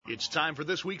It's time for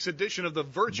this week's edition of the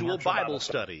Virtual Bible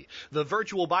Study. The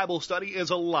Virtual Bible Study is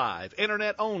a live,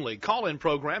 internet-only call-in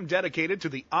program dedicated to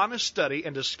the honest study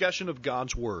and discussion of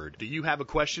God's Word. Do you have a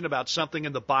question about something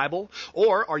in the Bible?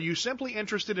 Or are you simply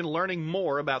interested in learning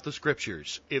more about the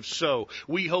Scriptures? If so,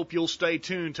 we hope you'll stay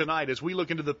tuned tonight as we look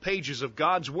into the pages of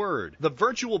God's Word. The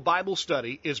Virtual Bible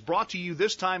Study is brought to you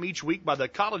this time each week by the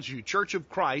College View Church of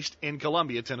Christ in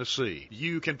Columbia, Tennessee.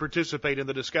 You can participate in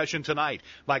the discussion tonight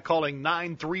by calling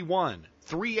 931-381-4567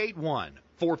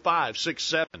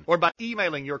 or by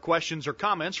emailing your questions or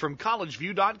comments from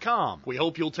collegeview.com. We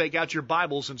hope you'll take out your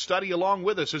Bibles and study along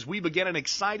with us as we begin an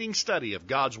exciting study of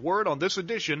God's Word on this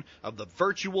edition of the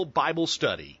Virtual Bible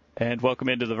Study. And welcome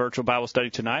into the Virtual Bible Study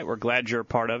tonight. We're glad you're a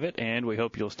part of it, and we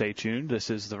hope you'll stay tuned.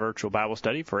 This is the Virtual Bible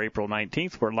Study for April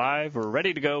 19th. We're live. We're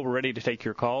ready to go. We're ready to take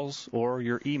your calls or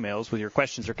your emails with your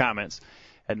questions or comments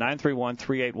at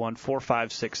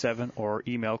 931-381-4567 or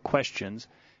email questions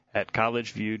at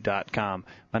collegeview.com.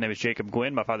 My name is Jacob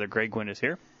Gwynn. My father, Greg Gwynn, is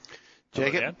here.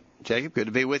 Jacob, good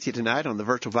to be with you tonight on the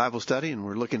Virtual Bible Study, and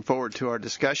we're looking forward to our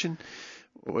discussion.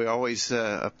 We always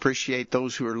appreciate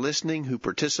those who are listening, who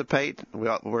participate.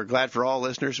 We're glad for all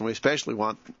listeners, and we especially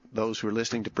want those who are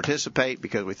listening to participate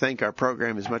because we think our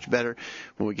program is much better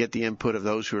when we get the input of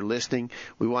those who are listening.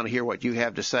 We want to hear what you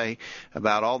have to say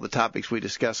about all the topics we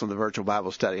discuss on the Virtual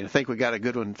Bible Study. And I think we got a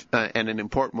good one and an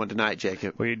important one tonight,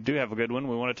 Jacob. We do have a good one.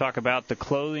 We want to talk about the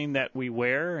clothing that we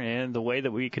wear and the way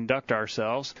that we conduct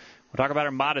ourselves. We'll talk about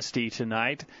our modesty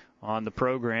tonight on the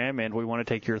program, and we want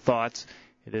to take your thoughts.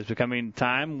 It is becoming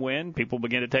time when people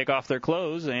begin to take off their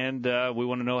clothes, and we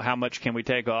want to know how much can we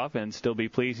take off and still be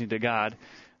pleasing to God.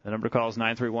 The number to call is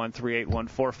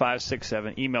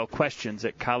 931-381-4567. Email questions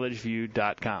at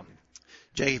collegeview.com.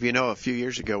 Jake, you know, a few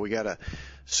years ago we got a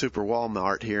super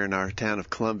Walmart here in our town of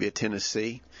Columbia,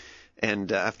 Tennessee.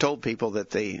 And I've told people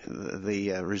that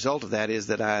the result of that is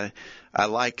that I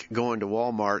like going to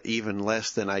Walmart even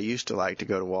less than I used to like to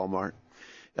go to Walmart.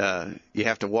 You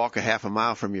have to walk a half a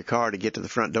mile from your car to get to the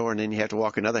front door, and then you have to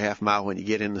walk another half mile when you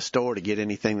get in the store to get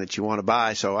anything that you want to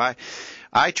buy. So I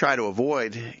try to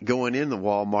avoid going in the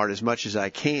Walmart as much as I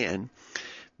can.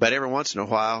 But every once in a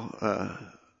while,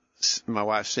 my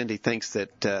wife Cindy thinks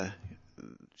that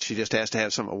she just has to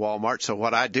have something at Walmart. So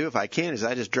what I do if I can is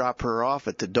I just drop her off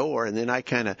at the door, and then I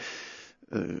kind of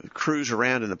cruise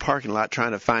around in the parking lot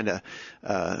trying to find a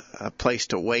place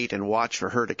to wait and watch for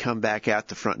her to come back out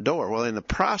the front door. Well, in the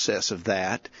process of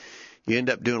that, you end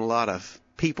up doing a lot of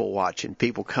people watching,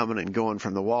 people coming and going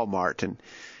from the Walmart.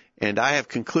 And I have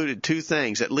concluded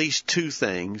at least two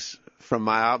things from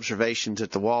my observations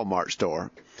at the Walmart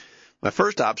store. My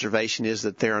first observation is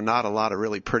that there are not a lot of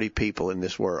really pretty people in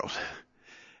this world.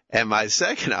 And my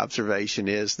second observation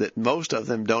is that most of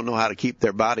them don't know how to keep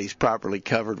their bodies properly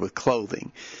covered with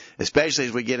clothing, especially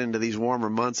as we get into these warmer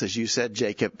months. As you said,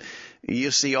 Jacob,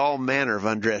 you see all manner of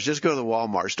undress. Just go to the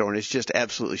Walmart store, and it's just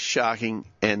absolutely shocking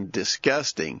and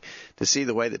disgusting to see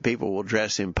the way that people will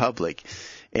dress in public.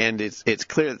 And it's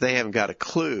clear that they haven't got a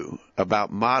clue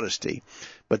about modesty.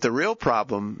 But the real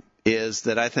problem is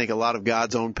that I think a lot of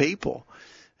God's own people,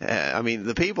 I mean,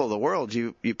 the people of the world,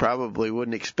 you probably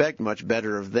wouldn't expect much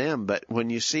better of them. But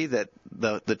when you see that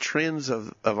the trends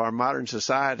of our modern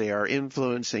society are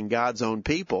influencing God's own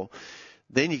people,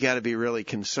 then you got to be really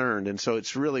concerned. And so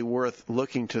it's really worth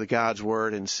looking to God's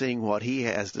Word and seeing what He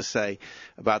has to say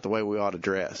about the way we ought to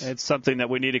dress. It's something that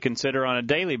we need to consider on a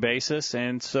daily basis,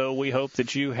 and so we hope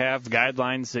that you have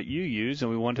guidelines that you use, and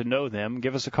we want to know them.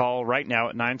 Give us a call right now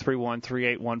at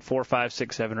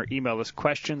 931-381-4567 or email us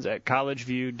questions at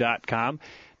collegeview.com.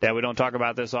 Dad, we don't talk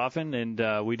about this often,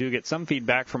 and we do get some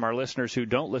feedback from our listeners who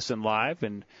don't listen live,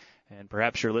 and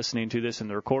perhaps you're listening to this in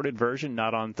the recorded version,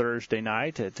 not on Thursday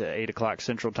night at 8 o'clock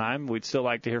Central Time. We'd still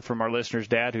like to hear from our listeners,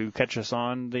 Dad, who catch us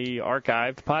on the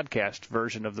archived podcast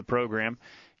version of the program.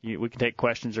 We can take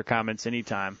questions or comments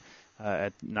anytime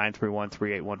at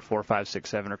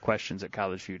 931-381-4567 or questions at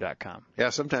collegeview.com.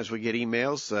 Yeah, sometimes we get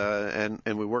emails,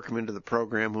 and we work them into the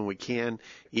program when we can,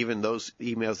 even those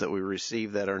emails that we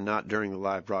receive that are not during the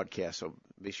live broadcast. So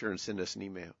be sure and send us an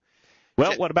email.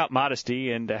 Well, what about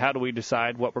modesty, and how do we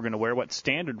decide what we're going to wear, what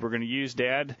standard we're going to use,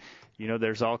 Dad? You know,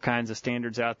 there's all kinds of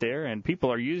standards out there, and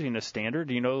people are using a standard.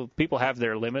 You know, people have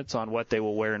their limits on what they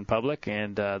will wear in public,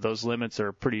 and those limits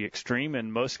are pretty extreme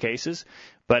in most cases.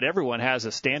 But everyone has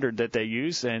a standard that they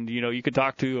use, and, you know, you could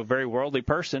talk to a very worldly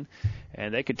person,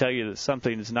 and they could tell you that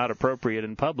something is not appropriate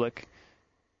in public.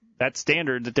 That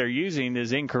standard that they're using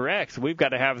is incorrect. We've got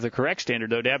to have the correct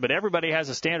standard, though, Dad. But everybody has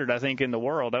a standard, I think, in the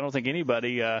world. I don't think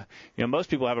anybody,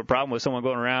 most people have a problem with someone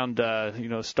going around,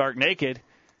 stark naked.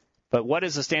 But what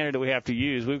is the standard that we have to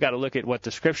use? We've got to look at what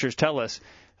the Scriptures tell us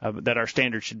that our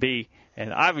standard should be.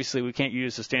 And obviously we can't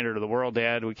use the standard of the world,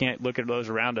 Dad. We can't look at those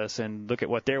around us and look at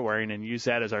what they're wearing and use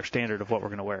that as our standard of what we're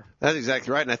going to wear. That's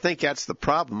exactly right, and I think that's the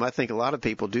problem. I think a lot of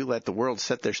people do let the world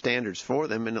set their standards for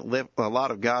them, and a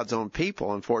lot of God's own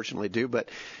people, unfortunately, do. But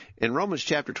in Romans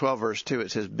chapter 12, verse 2,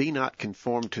 it says, "Be not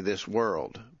conformed to this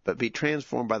world, but be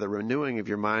transformed by the renewing of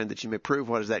your mind, that you may prove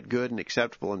what is that good and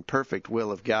acceptable and perfect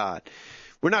will of God."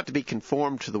 We're not to be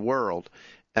conformed to the world.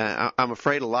 I'm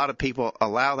afraid a lot of people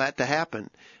allow that to happen.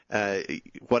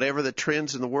 Whatever the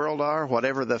trends in the world are,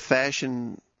 whatever the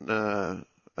fashion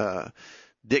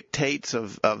dictates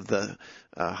of the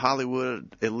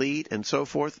Hollywood elite and so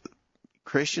forth,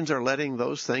 Christians are letting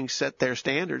those things set their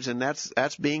standards, and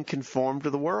that's being conformed to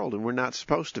the world, and we're not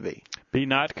supposed to be. Be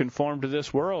not conformed to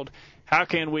this world. How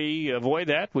can we avoid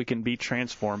that? We can be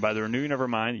transformed by the renewing of our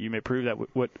mind, that you may prove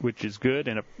that which is good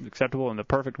and acceptable and the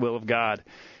perfect will of God.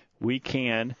 We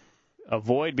can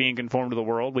avoid being conformed to the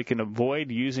world. We can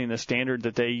avoid using the standard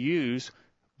that they use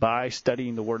by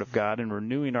studying the Word of God and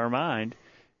renewing our mind,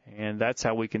 and that's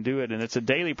how we can do it. And it's a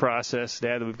daily process,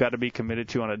 Dad, that we've got to be committed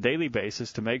to on a daily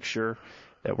basis to make sure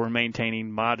that we're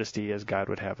maintaining modesty as God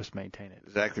would have us maintain it.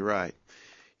 Exactly right.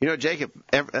 You know, Jacob,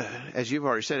 as you've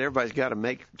already said, everybody's got to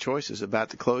make choices about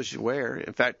the clothes you wear.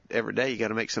 In fact, every day you got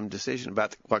to make some decision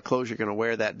about what clothes you're going to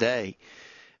wear that day.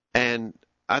 And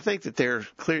I think that there are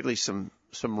clearly some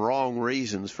wrong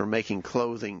reasons for making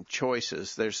clothing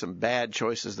choices. There's some bad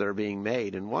choices that are being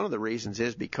made, and one of the reasons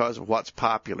is because of what's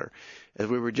popular. As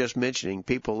we were just mentioning,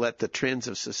 people let the trends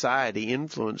of society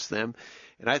influence them,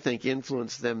 and I think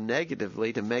influence them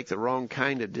negatively to make the wrong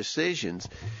kind of decisions.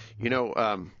 You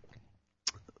know,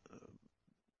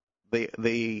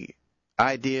 the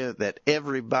idea that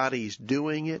everybody's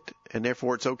doing it, and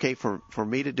therefore it's okay for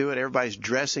me to do it. Everybody's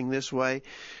dressing this way,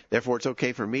 therefore it's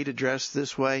okay for me to dress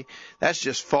this way. That's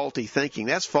just faulty thinking.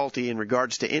 That's faulty in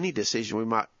regards to any decision we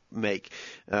might make.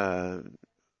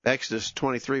 Exodus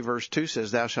 23 verse 2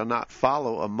 says, "Thou shalt not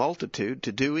follow a multitude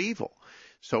to do evil."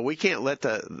 So we can't let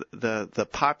the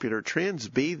popular trends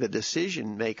be the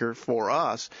decision maker for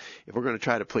us if we're going to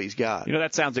try to please God. You know,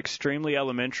 that sounds extremely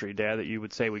elementary, Dad, that you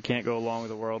would say we can't go along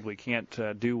with the world, we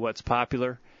can't do what's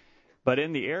popular. But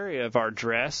in the area of our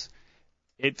dress,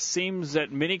 it seems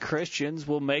that many Christians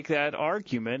will make that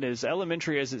argument, as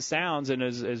elementary as it sounds and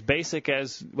as basic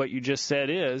as what you just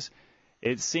said is.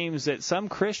 It seems that some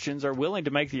Christians are willing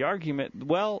to make the argument,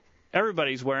 well,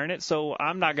 everybody's wearing it, so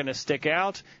I'm not going to stick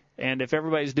out. And if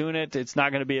everybody's doing it, it's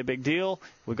not going to be a big deal.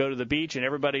 We go to the beach and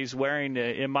everybody's wearing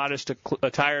immodest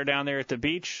attire down there at the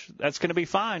beach. That's going to be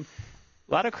fine.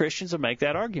 A lot of Christians will make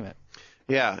that argument.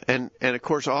 Yeah, and of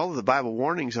course all of the Bible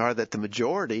warnings are that the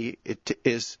majority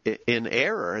is in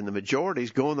error, and the majority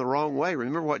is going the wrong way.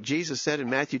 Remember what Jesus said in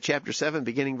Matthew chapter 7,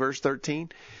 beginning verse 13?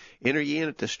 "Enter ye in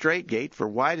at the strait gate, for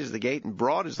wide is the gate, and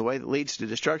broad is the way that leads to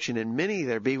destruction, and many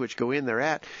there be which go in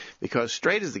thereat. Because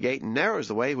strait is the gate, and narrow is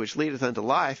the way which leadeth unto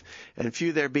life, and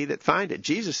few there be that find it."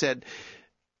 Jesus said,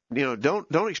 you know,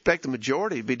 don't expect the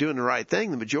majority to be doing the right thing.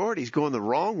 The majority is going the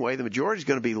wrong way. The majority is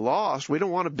going to be lost. We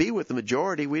don't want to be with the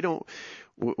majority.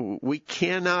 We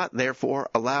cannot, therefore,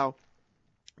 allow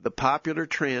the popular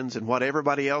trends and what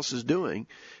everybody else is doing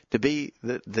to be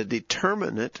the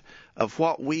determinant of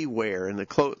what we wear and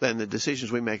the decisions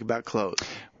we make about clothes.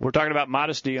 We're talking about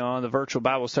modesty on the virtual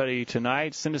Bible study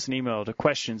tonight. Send us an email to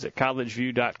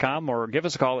questions@collegeview.com or give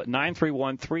us a call at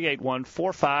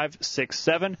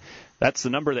 931-381-4567. That's the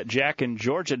number that Jack in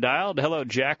Georgia dialed. Hello,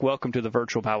 Jack. Welcome to the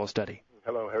virtual Bible study.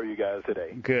 Hello. How are you guys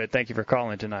today? Good. Thank you for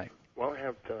calling tonight. Well, I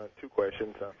have two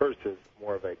questions. First is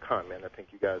more of a comment. I think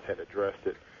you guys had addressed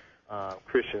it.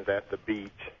 Christians at the beach,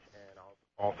 and I'll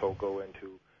also go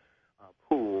into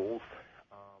pools.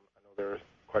 I know there are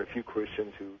quite a few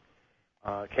Christians who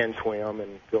can swim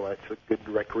and feel that's a good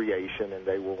recreation, and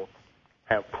they will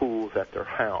have pools at their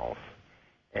house.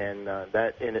 And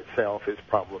that in itself is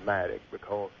problematic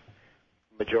because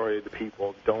the majority of the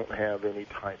people don't have any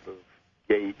type of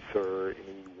gates or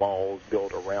any walls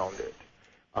built around it.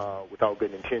 Without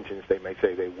good intentions, they may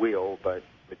say they will, but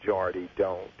majority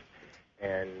don't.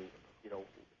 And, you know,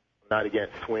 not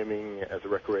against swimming as a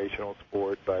recreational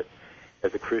sport, but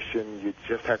as a Christian, you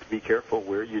just have to be careful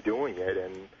where you're doing it,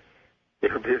 and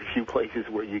there are very few places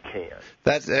where you can.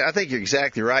 I think you're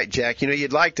exactly right, Jack. You know,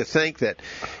 you'd like to think that,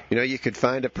 you know, you could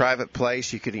find a private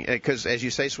place. You could, because as you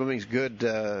say, swimming is good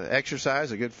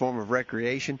exercise, a good form of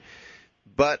recreation.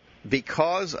 But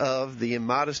because of the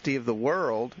immodesty of the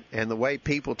world and the way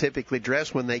people typically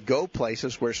dress when they go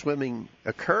places where swimming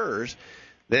occurs,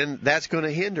 then that's going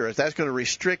to hinder us. That's going to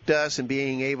restrict us in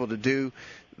being able to do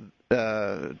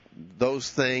those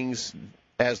things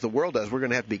as the world does. We're going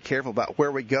to have to be careful about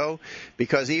where we go,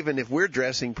 because even if we're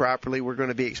dressing properly, we're going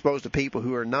to be exposed to people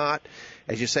who are not.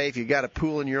 As you say, if you've got a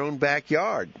pool in your own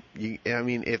backyard,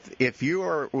 if you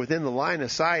are within the line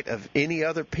of sight of any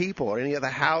other people or any other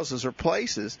houses or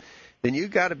places, then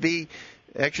you've got to be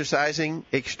exercising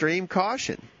extreme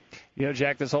caution.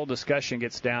 Jack, this whole discussion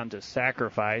gets down to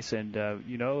sacrifice, and,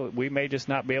 we may just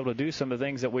not be able to do some of the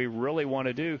things that we really want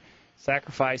to do.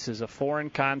 Sacrifice is a foreign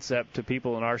concept to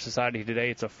people in our society today.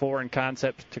 It's a foreign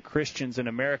concept to Christians in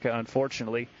America,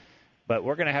 unfortunately. But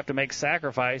we're going to have to make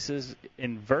sacrifices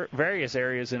in various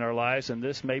areas in our lives, and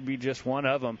this may be just one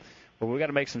of them. But we've got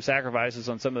to make some sacrifices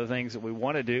on some of the things that we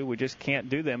want to do. We just can't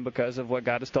do them because of what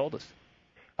God has told us.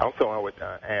 Also, I would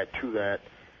add to that,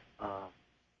 a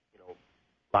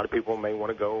lot of people may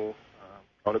want to go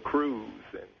on a cruise,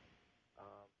 and,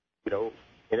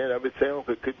 in and of itself,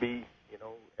 it could be,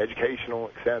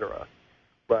 educational, etc.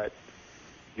 But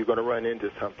you're going to run into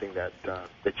something that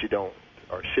you don't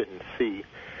or shouldn't see.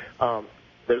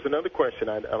 There's another question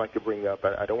I'd like to bring up.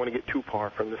 I don't want to get too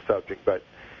far from the subject, but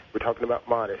we're talking about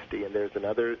modesty, and there's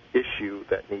another issue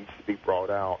that needs to be brought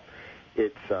out.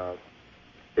 It's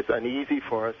uneasy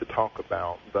for us to talk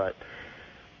about, but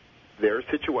there are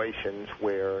situations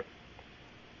where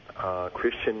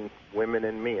Christian women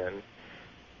and men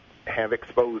have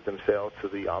exposed themselves to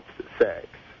the opposite sex.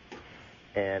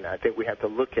 And I think we have to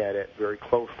look at it very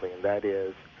closely, and that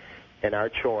is in our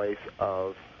choice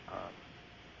of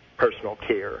personal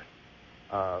care,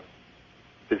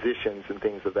 physicians and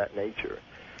things of that nature.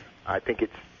 I think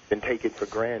it's been taken for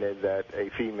granted that a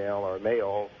female or a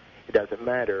male, it doesn't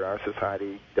matter. Our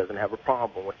society doesn't have a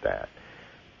problem with that.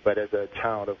 But as a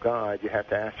child of God, you have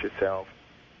to ask yourself,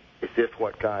 is this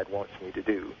what God wants me to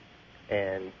do?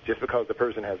 And just because the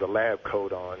person has a lab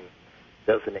coat on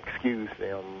doesn't excuse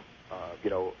them.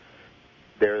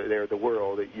 They're the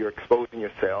world. You're exposing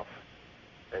yourself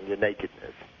and your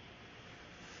nakedness.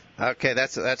 Okay,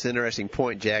 that's an interesting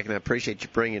point, Jack, and I appreciate you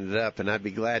bringing it up, and I'd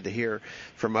be glad to hear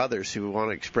from others who want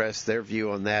to express their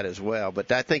view on that as well.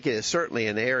 But I think it is certainly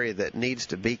an area that needs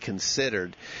to be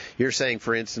considered. You're saying,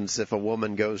 for instance, if a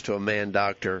woman goes to a man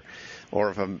doctor,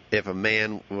 or if a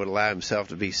man would allow himself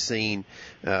to be seen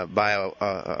by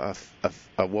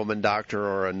a woman doctor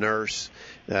or a nurse,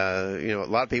 a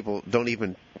lot of people don't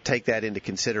even take that into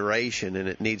consideration,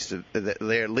 and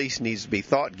there at least needs to be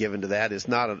thought given to that. It's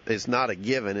not a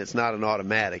given. It's not an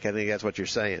automatic. I think that's what you're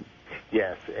saying.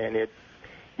 Yes, and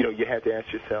you have to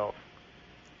ask yourself,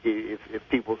 if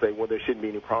people say, well, there shouldn't be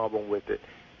any problem with it,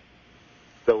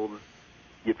 so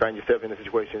you find yourself in a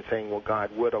situation saying, well,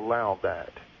 God would allow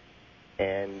that.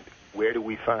 And where do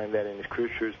we find that in the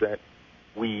Scriptures that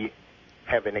we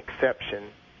have an exception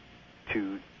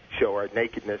to show our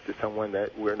nakedness to someone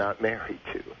that we're not married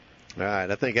to? All right.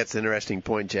 I think that's an interesting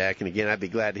point, Jack. And again, I'd be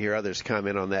glad to hear others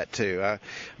comment on that, too. I'm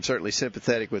certainly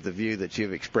sympathetic with the view that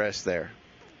you've expressed there.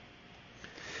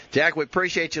 Jack, we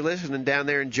appreciate you listening down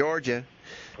there in Georgia.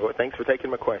 Well, thanks for taking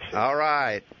my question. All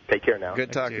right. Take care now.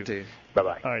 Good talking to you.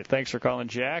 Bye-bye. All right. Thanks for calling,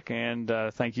 Jack, and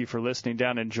thank you for listening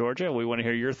down in Georgia. We want to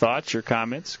hear your thoughts, your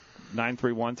comments.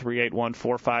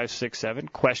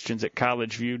 931-381-4567,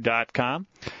 questions@collegeview.com.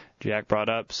 Jack brought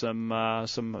up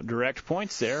some direct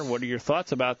points there. What are your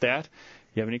thoughts about that? Do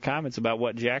you have any comments about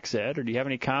what Jack said, or do you have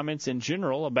any comments in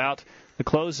general about the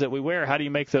clothes that we wear? How do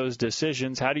you make those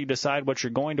decisions? How do you decide what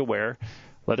you're going to wear?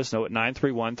 Let us know at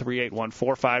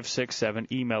 931-381-4567.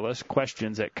 Email us,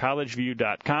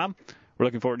 questions@collegeview.com. We're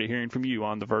looking forward to hearing from you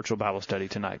on the virtual Bible study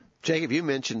tonight. Jacob, you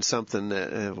mentioned something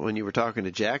when you were talking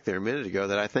to Jack there a minute ago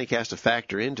that I think has to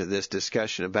factor into this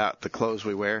discussion about the clothes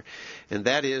we wear, and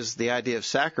that is the idea of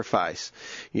sacrifice.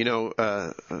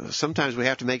 Sometimes we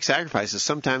have to make sacrifices.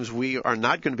 Sometimes we are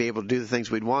not going to be able to do the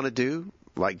things we'd want to do,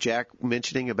 like Jack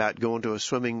mentioning about going to a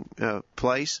swimming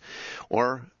place,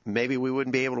 or maybe we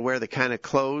wouldn't be able to wear the kind of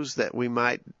clothes that we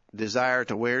might desire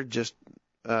to wear just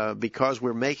because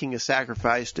we're making a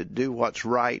sacrifice to do what's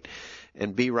right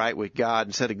and be right with God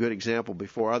and set a good example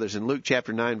before others. In Luke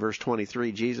chapter 9, verse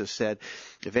 23, Jesus said,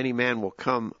 if any man will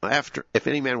come after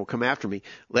me,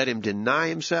 let him deny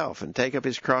himself and take up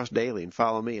his cross daily and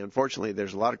follow me. Unfortunately,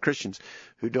 there's a lot of Christians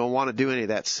who don't want to do any of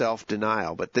that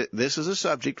self-denial. But this is a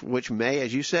subject which may,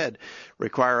 as you said,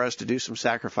 require us to do some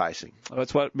sacrificing.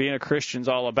 That's what being a Christian's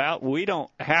all about. We don't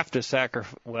have to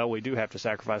sacrifice. Well, we do have to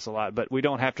sacrifice a lot, but we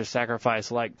don't have to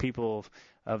sacrifice like people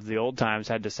of the old times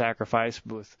had to sacrifice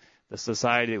with the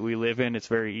society that we live in. It's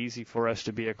very easy for us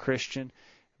to be a Christian.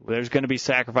 There's going to be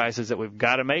sacrifices that we've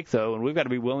got to make, though, and we've got to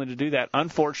be willing to do that.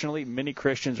 Unfortunately, many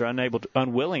Christians are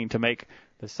unwilling to make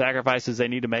the sacrifices they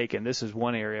need to make, and this is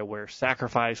one area where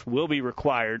sacrifice will be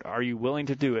required. Are you willing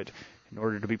to do it in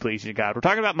order to be pleasing to God? We're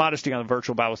talking about modesty on the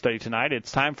virtual Bible study tonight.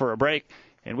 It's time for a break,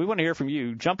 and we want to hear from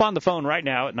you. Jump on the phone right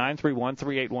now at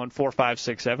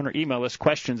 931-381-4567 or email us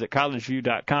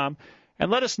questions@collegeview.com and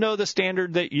let us know the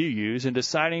standard that you use in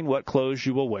deciding what clothes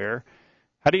you will wear.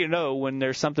 How do you know when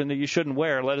there's something that you shouldn't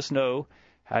wear? Let us know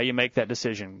how you make that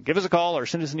decision. Give us a call or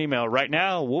send us an email right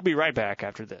now. We'll be right back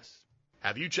after this.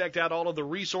 Have you checked out all of the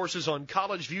resources on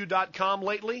collegeview.com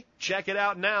lately? Check it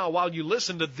out now while you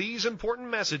listen to these important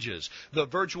messages. The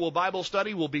virtual Bible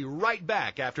study will be right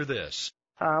back after this.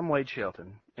 Hi, I'm Wade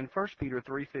Shelton. In 1 Peter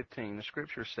 3:15, the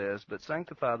Scripture says, "But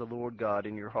sanctify the Lord God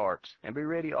in your hearts, and be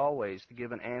ready always to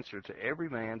give an answer to every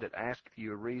man that asketh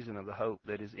you a reason of the hope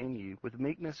that is in you, with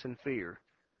meekness and fear."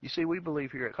 You see, we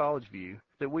believe here at College View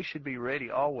that we should be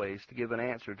ready always to give an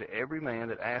answer to every man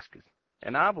that asketh.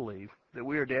 And I believe that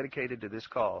we are dedicated to this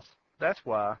cause. That's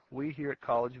why we here at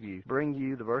College View bring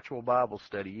you the virtual Bible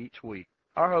study each week.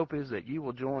 Our hope is that you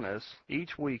will join us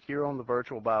each week here on the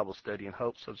virtual Bible study in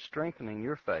hopes of strengthening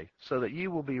your faith, so that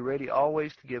you will be ready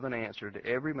always to give an answer to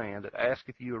every man that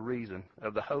asketh you a reason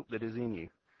of the hope that is in you.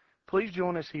 Please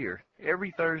join us here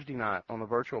every Thursday night on the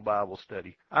virtual Bible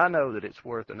study. I know that it's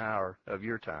worth an hour of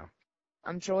your time.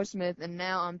 I'm Troy Smith, and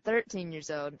now I'm 13 years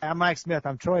old. I'm Mike Smith.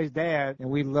 I'm Troy's dad, and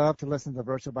we love to listen to the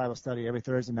virtual Bible study every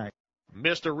Thursday night.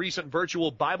 Missed a recent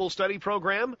virtual Bible study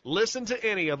program? Listen to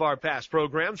any of our past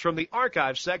programs from the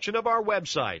archive section of our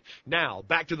website. Now,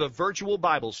 back to the virtual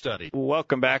Bible study.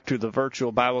 Welcome back to the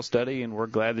virtual Bible study, and we're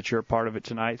glad that you're a part of it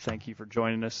tonight. Thank you for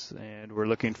joining us, and we're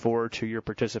looking forward to your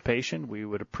participation. We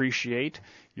would appreciate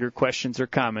your questions or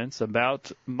comments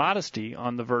about modesty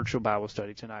on the virtual Bible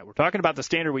study tonight. We're talking about the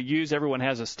standard we use. Everyone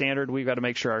has a standard. We've got to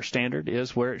make sure our standard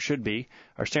is where it should be.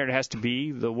 Our standard has to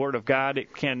be the Word of God.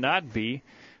 It cannot be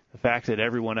the fact that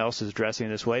everyone else is dressing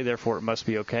this way, therefore it must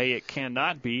be okay. It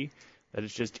cannot be that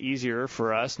it's just easier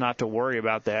for us not to worry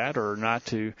about that or not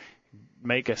to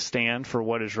make a stand for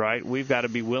what is right. We've got to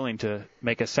be willing to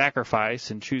make a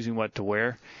sacrifice in choosing what to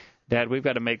wear. Dad, we've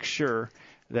got to make sure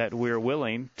that we're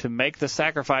willing to make the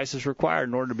sacrifices required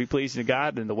in order to be pleasing to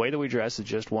God, and the way that we dress is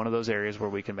just one of those areas where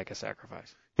we can make a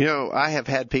sacrifice. You know, I have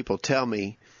had people tell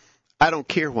me, I don't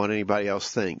care what anybody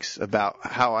else thinks about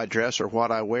how I dress or what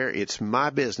I wear. It's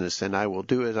my business, and I will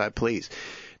do as I please.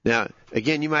 Now,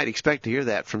 again, you might expect to hear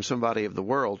that from somebody of the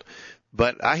world,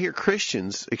 but I hear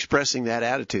Christians expressing that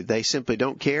attitude. They simply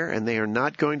don't care, and they are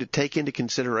not going to take into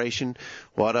consideration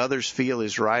what others feel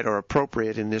is right or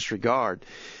appropriate in this regard.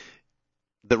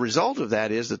 The result of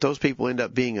that is that those people end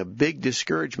up being a big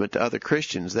discouragement to other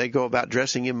Christians. They go about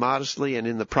dressing immodestly, and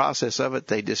in the process of it,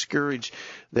 they discourage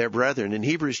their brethren. In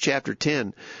Hebrews chapter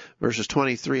 10, verses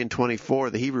 23 and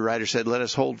 24, the Hebrew writer said, "Let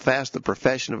us hold fast the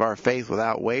profession of our faith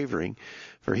without wavering,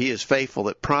 for he is faithful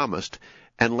that promised,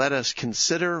 and let us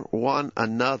consider one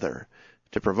another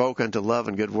to provoke unto love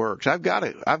and good works." I've got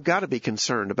to be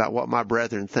concerned about what my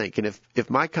brethren think. And if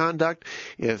my conduct,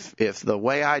 if the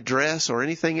way I dress or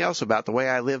anything else about the way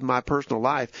I live my personal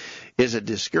life is a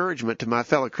discouragement to my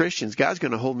fellow Christians, God's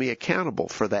going to hold me accountable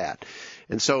for that.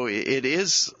 And so it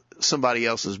is somebody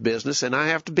else's business, and I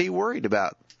have to be worried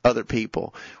about other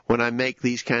people when I make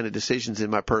these kind of decisions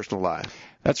in my personal life.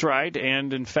 That's right,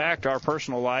 and in fact, our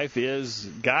personal life is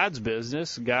God's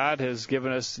business. God has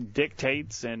given us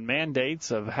dictates and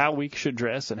mandates of how we should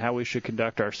dress and how we should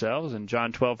conduct ourselves. In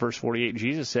John 12, verse 48,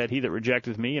 Jesus said, "He that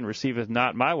rejecteth me and receiveth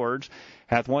not my words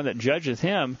hath one that judgeth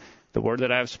him. The word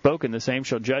that I have spoken, the same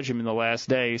shall judge him in the last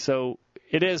day." So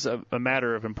it is a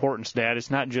matter of importance, Dad.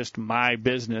 It's not just my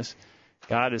business.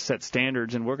 God has set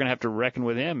standards, and we're going to have to reckon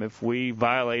with him if we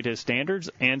violate his standards.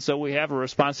 And so we have a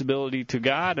responsibility to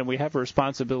God, and we have a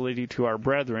responsibility to our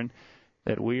brethren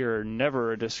that we are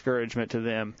never a discouragement to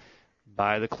them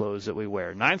by the clothes that we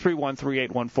wear.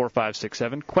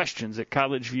 931-381-4567. Questions at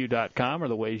collegeview.com are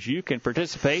the ways you can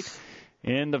participate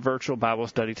in the virtual Bible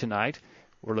study tonight.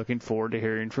 We're looking forward to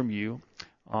hearing from you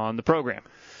on the program.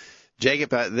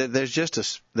 Jacob, there's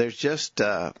just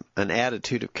an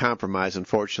attitude of compromise,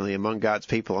 unfortunately, among God's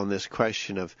people on this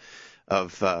question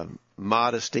of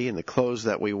modesty and the clothes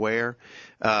that we wear.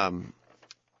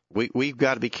 We've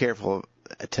got to be careful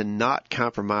to not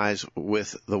compromise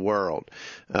with the world.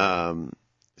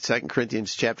 2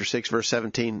 Corinthians chapter 6, verse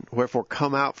 17, "Wherefore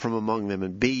come out from among them,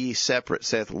 and be ye separate,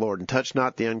 saith the Lord, and touch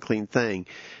not the unclean thing,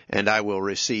 and I will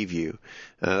receive you."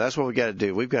 That's what we've got to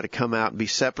do. We've got to come out and be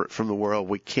separate from the world.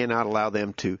 We cannot allow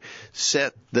them to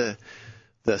set the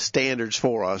standards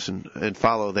for us and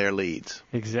follow their leads.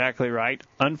 Exactly right.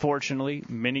 Unfortunately,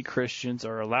 many Christians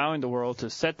are allowing the world to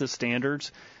set the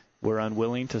standards. We're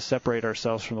unwilling to separate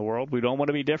ourselves from the world. We don't want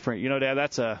to be different. You know, Dad,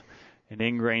 that's an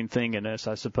ingrained thing in us,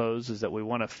 I suppose, is that we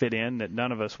want to fit in, that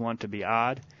none of us want to be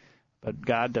odd. But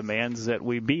God demands that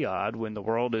we be odd. When the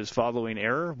world is following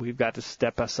error, we've got to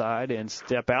step aside and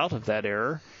step out of that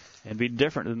error and be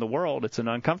different than the world. It's an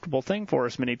uncomfortable thing for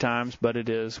us many times, but it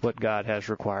is what God has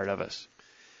required of us.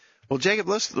 Well, Jacob,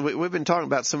 we've been talking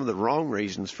about some of the wrong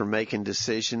reasons for making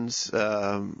decisions.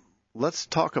 Let's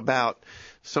talk about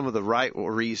some of the right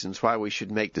reasons why we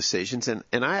should make decisions. And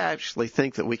I actually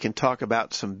think that we can talk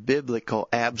about some biblical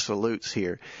absolutes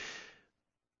here.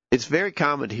 It's very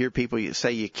common to hear people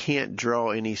say you can't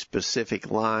draw any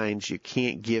specific lines, you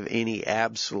can't give any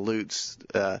absolutes,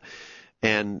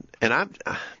 and I'm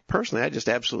personally, I just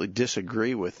absolutely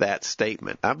disagree with that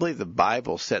statement. I believe the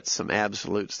Bible sets some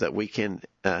absolutes that we can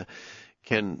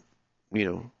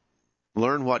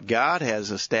learn what God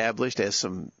has established as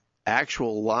some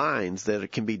actual lines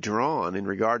that can be drawn in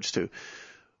regards to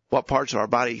what parts of our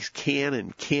bodies can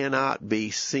and cannot be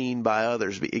seen by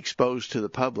others, be exposed to the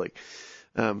public.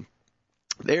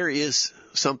 There is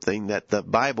something that the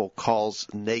Bible calls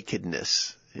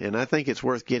nakedness, and I think it's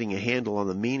worth getting a handle on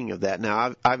the meaning of that.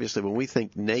 Now, obviously, when we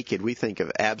think naked, we think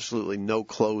of absolutely no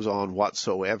clothes on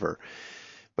whatsoever.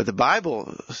 But the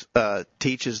Bible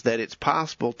teaches that it's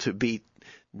possible to be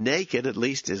naked, at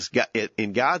least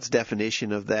in God's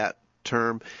definition of that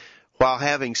term, while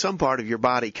having some part of your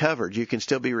body covered. You can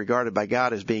still be regarded by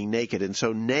God as being naked. And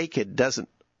so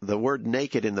the word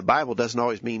naked in the Bible doesn't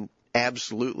always mean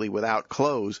absolutely without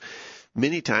clothes.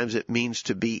 Many times it means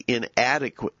to be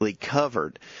inadequately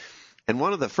covered. And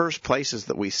one of the first places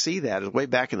that we see that is way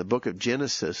back in the book of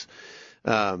Genesis.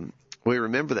 We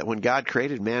remember that when God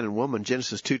created man and woman,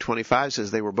 Genesis 2:25 says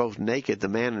they were both naked, the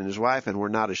man and his wife, and were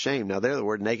not ashamed. Now there the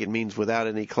word naked means without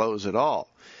any clothes at all.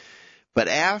 But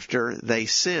after they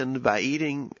sinned by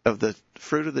eating of the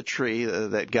fruit of the tree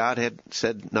that God had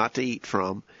said not to eat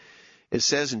from, it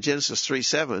says in Genesis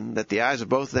 3:7 that the eyes of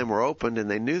both of them were opened, and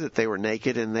they knew that they were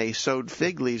naked, and they sewed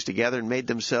fig leaves together and made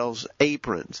themselves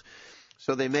aprons.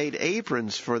 So they made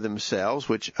aprons for themselves,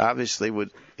 which obviously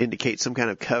would indicate some kind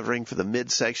of covering for the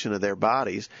midsection of their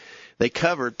bodies. They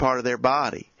covered part of their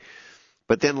body.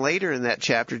 But then later in that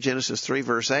chapter, Genesis 3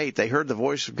 verse 8, they heard the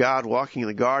voice of God walking in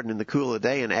the garden in the cool of the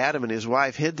day, and Adam and his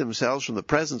wife hid themselves from the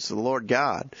presence of the Lord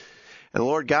God. And the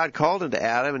Lord God called unto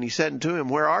Adam, and he said unto him,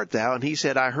 Where art thou? And he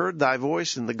said, I heard thy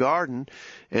voice in the garden,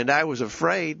 and I was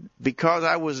afraid, because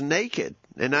I was naked,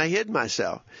 and I hid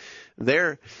myself.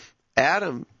 There,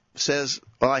 Adam says,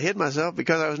 well, I hid myself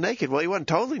because I was naked. Well, he wasn't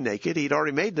totally naked. He'd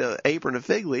already made the apron of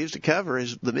fig leaves to cover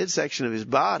the midsection of his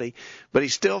body, but he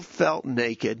still felt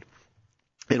naked.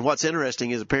 And what's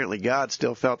interesting is apparently God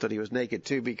still felt that he was naked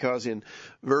too, because in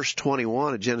verse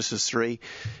 21 of Genesis 3, it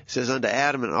says, Unto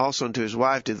Adam and also unto his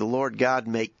wife did the Lord God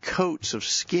make coats of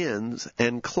skins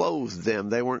and clothe them.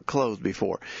 They weren't clothed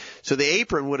before. So the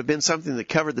apron would have been something that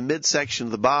covered the midsection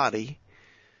of the body.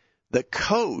 The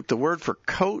coat, the word for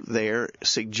coat there,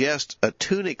 suggests a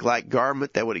tunic-like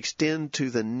garment that would extend to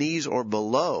the knees or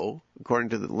below,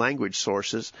 according to the language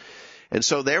sources. And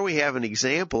so there we have an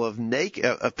example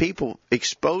of people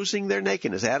exposing their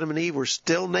nakedness. Adam and Eve were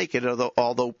still naked,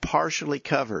 although partially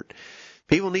covered.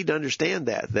 People need to understand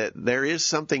that there is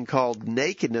something called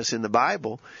nakedness in the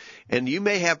Bible, and you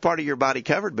may have part of your body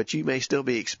covered, but you may still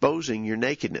be exposing your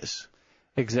nakedness.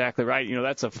 Exactly right. You know,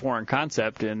 that's a foreign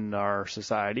concept in our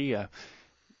society.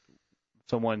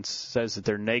 Someone says that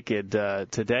they're naked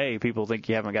today, people think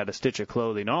you haven't got a stitch of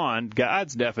clothing on.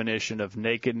 God's definition of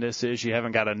nakedness is you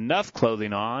haven't got enough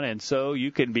clothing on, and so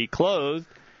you can be clothed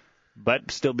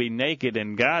but still be naked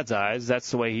in God's eyes.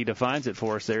 That's the way he defines it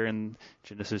for us there in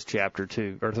Genesis chapter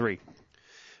 2 or 3.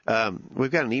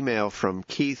 We've got an email from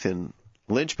Keith in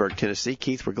Lynchburg, Tennessee.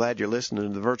 Keith, we're glad you're listening to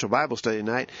the virtual Bible study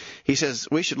tonight. He says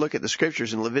we should look at the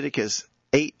scriptures in Leviticus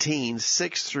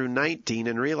 18:6 through 19,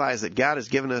 and realize that God has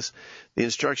given us the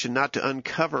instruction not to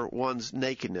uncover one's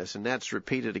nakedness, and that's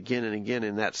repeated again and again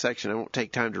in that section. I won't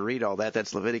take time to read all that.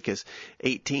 That's Leviticus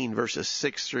 18, verses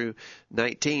 6 through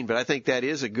 19, but I think that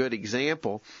is a good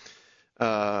example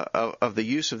of the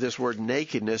use of this word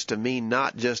nakedness to mean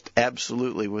not just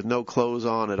absolutely with no clothes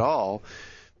on at all,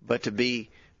 but to be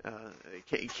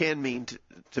it can mean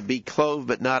to be clothed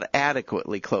but not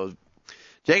adequately clothed.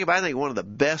 Jacob, I think one of the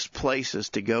best places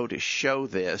to go to show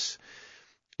this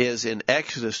is in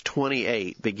Exodus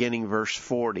 28, beginning verse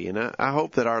 40. And I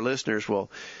hope that our listeners will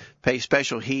pay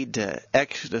special heed to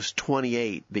Exodus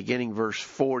 28, beginning verse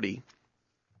 40.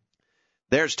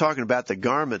 There it's talking about the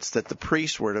garments that the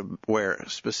priests were to wear,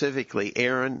 specifically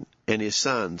Aaron and his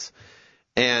sons.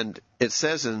 And it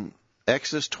says in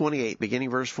Exodus 28, beginning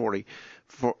verse 40.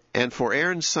 And for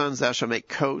Aaron's sons thou shalt make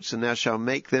coats, and thou shalt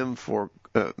make for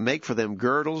them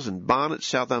girdles, and bonnets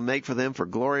shalt thou make for them for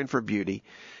glory and for beauty.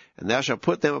 And thou shalt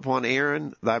put them upon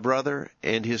Aaron thy brother,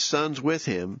 and his sons with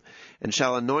him, and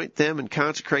shall anoint them, and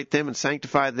consecrate them, and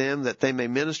sanctify them, that they may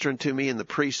minister unto me in the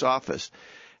priest's office.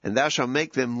 And thou shalt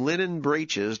make them linen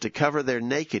breeches to cover their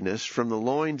nakedness, from the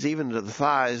loins even to the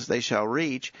thighs they shall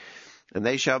reach. And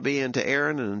they shall be unto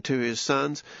Aaron and unto his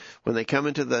sons when they come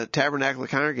into the tabernacle of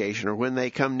the congregation, or when they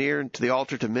come near to the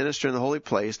altar to minister in the holy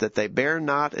place, that they bear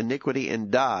not iniquity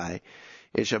and die.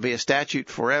 It shall be a statute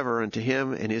forever unto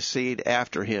him and his seed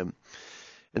after him.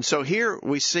 And so here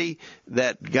we see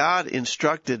that God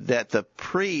instructed that the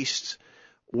priests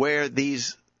wear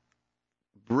these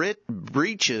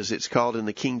breeches, it's called in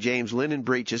the King James, linen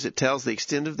breeches. It tells the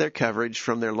extent of their coverage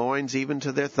from their loins even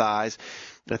to their thighs.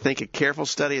 I think a careful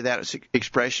study of that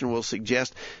expression will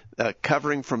suggest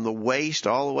covering from the waist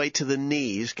all the way to the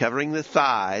knees, covering the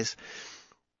thighs,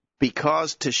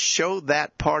 because to show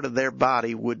that part of their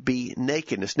body would be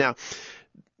nakedness. Now,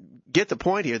 get the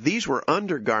point here. These were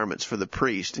undergarments for the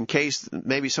priest, in case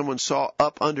maybe someone saw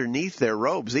up underneath their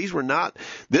robes. This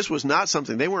was not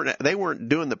something, they weren't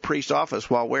doing the priest office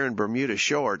while wearing Bermuda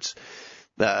shorts.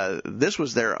 This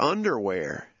was their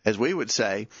underwear, as we would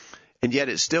say, and yet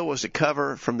it still was to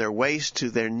cover from their waist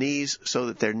to their knees so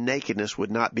that their nakedness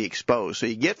would not be exposed. So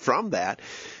you get from that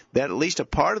at least a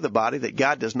part of the body that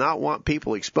God does not want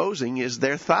people exposing is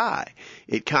their thigh.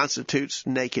 It constitutes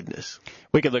nakedness.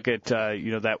 We could look at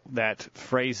that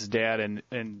phrase, Dad,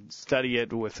 and study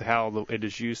it with how it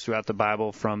is used throughout the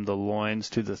Bible, from the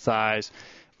loins to the thighs.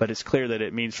 But it's clear that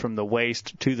it means from the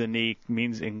waist to the knee,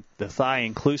 means in the thigh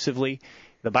inclusively.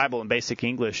 The Bible in basic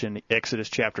English in Exodus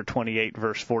chapter 28,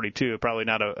 verse 42, probably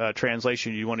not a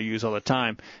translation you want to use all the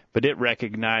time, but it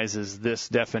recognizes this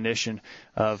definition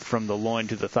of from the loin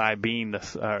to the thigh being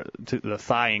to the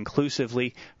thigh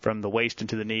inclusively, from the waist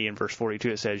into the knee. In verse 42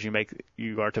 it says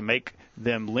you are to make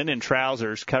them linen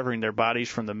trousers covering their bodies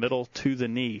from the middle to the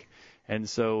knee. And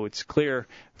so it's clear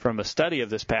from a study of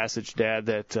this passage, Dad,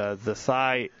 that the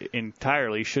thigh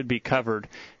entirely should be covered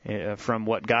from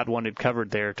what God wanted covered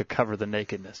there to cover the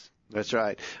nakedness. That's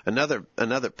right.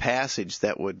 Another passage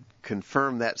that would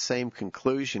confirm that same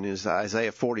conclusion is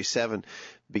Isaiah 47,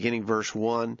 beginning verse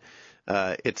 1.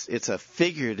 It's a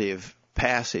figurative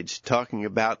passage talking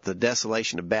about the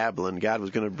desolation of Babylon. God was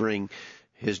going to bring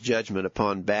his judgment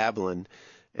upon Babylon.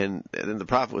 And then the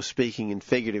prophet was speaking in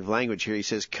figurative language here. He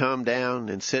says, "Come down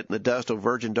and sit in the dust, O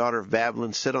virgin daughter of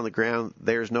Babylon. Sit on the ground.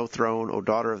 There is no throne, O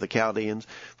daughter of the Chaldeans.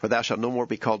 For thou shalt no more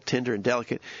be called tender and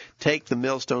delicate. Take the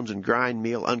millstones and grind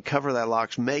meal. Uncover thy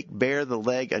locks. Make bare the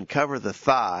leg. Uncover the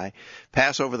thigh.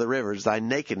 Pass over the rivers. Thy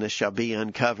nakedness shall be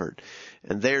uncovered."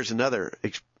 And there's another.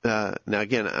 Now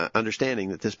again, understanding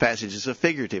that this passage is a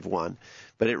figurative one,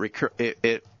 but it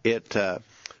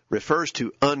refers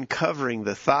to uncovering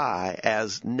the thigh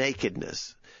as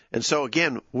nakedness. And so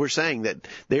again, we're saying that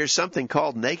there's something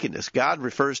called nakedness. God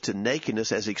refers to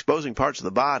nakedness as exposing parts of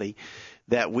the body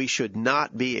that we should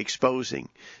not be exposing.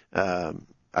 I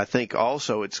think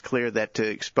also it's clear that to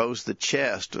expose the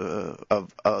chest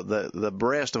of the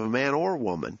breast of a man or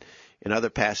woman, in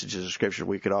other passages of Scripture,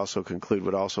 we could also conclude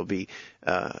would also be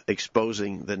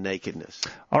exposing the nakedness.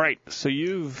 All right, so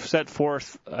you've set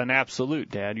forth an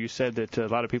absolute, Dad. You said that a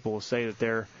lot of people will say that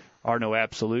there are no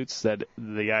absolutes, that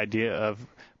the idea of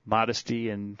modesty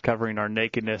and covering our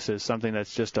nakedness is something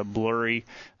that's just a blurry,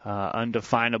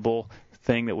 undefinable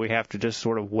thing that we have to just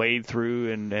sort of wade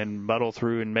through and muddle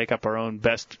through and make up our own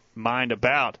best mind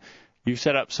about. You've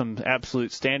set up some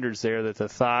absolute standards there that the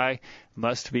thigh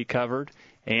must be covered,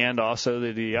 and also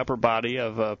that the upper body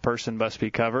of a person must be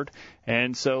covered.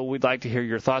 And so we'd like to hear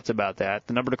your thoughts about that.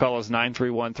 The number to call is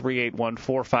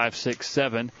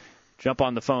 931-381-4567. Jump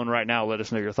on the phone right now, let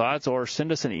us know your thoughts, or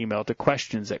send us an email to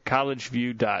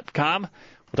questions@collegeview.com.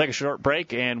 We'll take a short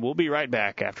break, and we'll be right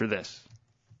back after this.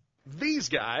 These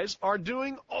guys are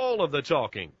doing all of the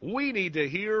talking. We need to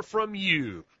hear from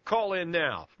you. Call in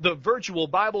now. The virtual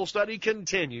Bible study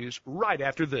continues right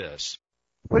after this.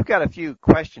 We've got a few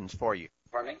questions for you.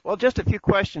 Pardon me? Well, just a few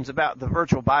questions about the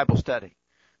virtual Bible study.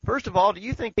 First of all, do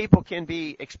you think people can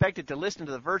be expected to listen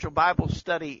to the virtual Bible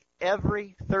study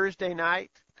every Thursday night?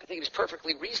 I think it's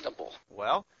perfectly reasonable.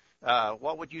 Well,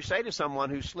 what would you say to someone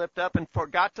who slipped up and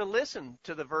forgot to listen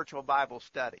to the virtual Bible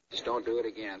study? Just don't do it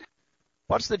again.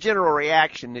 What's the general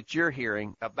reaction that you're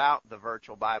hearing about the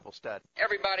virtual Bible study?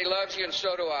 Everybody loves you, and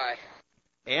so do I.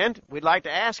 And we'd like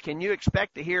to ask, can you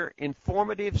expect to hear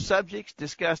informative subjects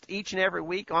discussed each and every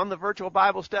week on the virtual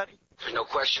Bible study? There's no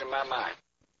question in my mind.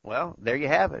 Well, there you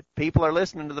have it. People are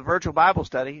listening to the virtual Bible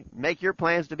study. Make your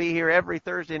plans to be here every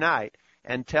Thursday night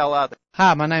and tell others.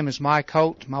 Hi, my name is Mike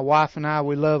Holt. My wife and I,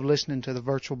 we love listening to the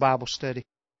virtual Bible study.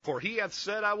 For he hath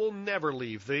said, I will never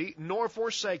leave thee, nor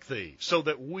forsake thee, so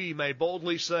that we may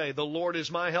boldly say, the Lord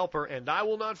is my helper, and I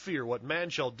will not fear what man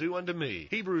shall do unto me.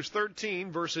 Hebrews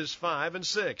 13, verses 5 and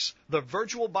 6. The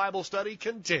virtual Bible study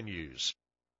continues.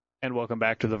 And welcome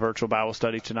back to the virtual Bible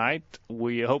study tonight.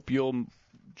 We hope you'll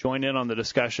join in on the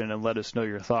discussion and let us know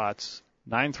your thoughts.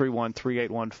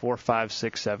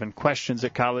 931-381-4567,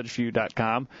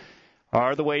 questions@collegeview.com.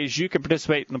 are the ways you can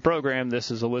participate in the program.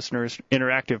 This is a listener's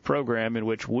interactive program in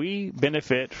which we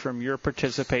benefit from your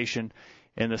participation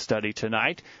in the study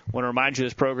tonight. I want to remind you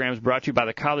this program is brought to you by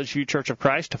the College View Church of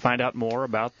Christ. To find out more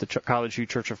about the College View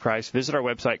Church of Christ, visit our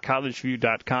website,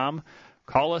 collegeview.com.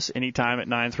 Call us anytime at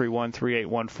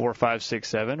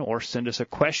 931-381-4567, or send us a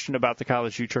question about the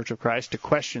College View Church of Christ to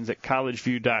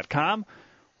questions@collegeview.com.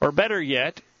 Or better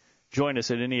yet, join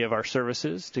us at any of our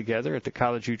services together at the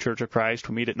College View Church of Christ.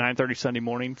 We meet at 9:30 Sunday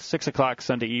morning, 6 o'clock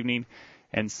Sunday evening,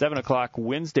 and 7 o'clock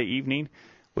Wednesday evening.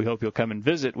 We hope you'll come and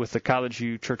visit with the College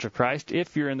View Church of Christ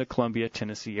if you're in the Columbia,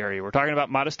 Tennessee area. We're talking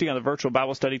about modesty on the virtual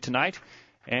Bible study tonight,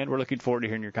 and we're looking forward to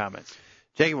hearing your comments.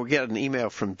 Jacob, we're getting an email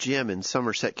from Jim in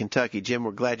Somerset, Kentucky. Jim,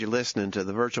 we're glad you're listening to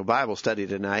the virtual Bible study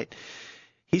tonight.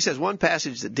 He says one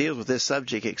passage that deals with this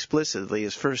subject explicitly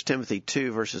is 1 Timothy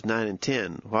 2, verses 9 and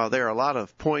 10. While there are a lot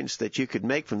of points that you could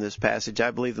make from this passage,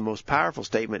 I believe the most powerful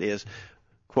statement is,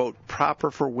 quote, proper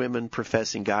for women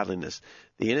professing godliness.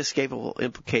 The inescapable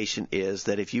implication is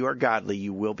that if you are godly,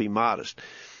 you will be modest.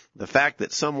 The fact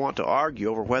that some want to argue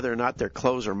over whether or not their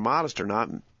clothes are modest or not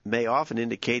may often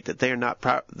indicate that they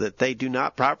do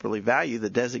not properly value the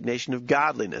designation of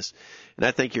godliness. And I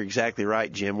think you're exactly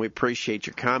right, Jim. We appreciate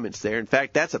your comments there. In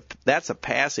fact, that's a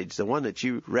passage. The one that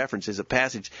you reference is a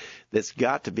passage that's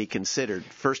got to be considered.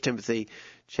 1 Timothy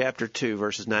chapter 2,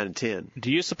 verses 9 and 10.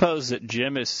 Do you suppose that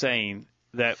Jim is saying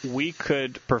that we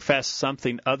could profess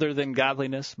something other than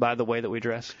godliness by the way that we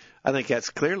dress? I think that's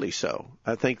clearly so.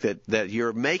 I think that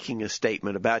you're making a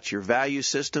statement about your value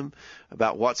system,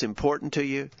 about what's important to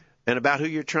you, and about who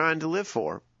you're trying to live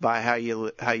for by how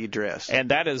you dress. And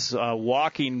that is a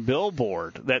walking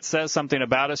billboard that says something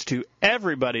about us to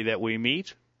everybody that we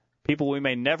meet. People we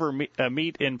may never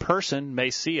meet in person may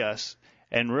see us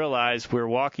and realize we're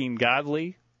walking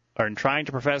godly or trying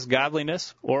to profess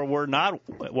godliness, or we're not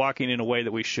walking in a way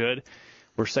that we should.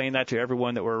 We're saying that to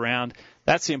everyone that we're around.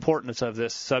 That's the importance of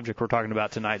this subject we're talking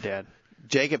about tonight, Dad.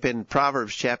 Jacob, in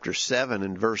Proverbs chapter 7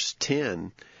 and verse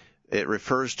 10, it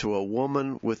refers to a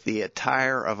woman with the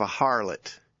attire of a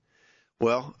harlot.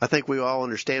 Well, I think we all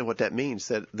understand what that means,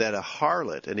 that a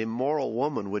harlot, an immoral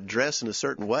woman, would dress in a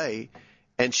certain way,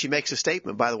 and she makes a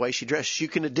statement by the way she dresses. You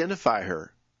can identify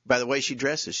her by the way she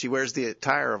dresses. She wears the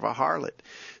attire of a harlot.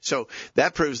 So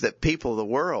that proves that people of the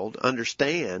world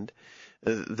understand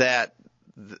that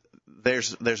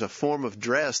there's a form of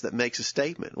dress that makes a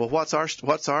statement. Well, what's our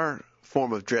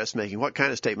form of dressmaking? What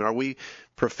kind of statement? Are we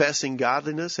professing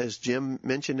godliness, as Jim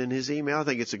mentioned in his email? I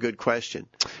think it's a good question.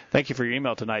 Thank you for your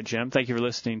email tonight, Jim. Thank you for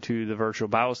listening to the virtual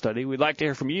Bible study. We'd like to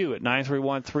hear from you at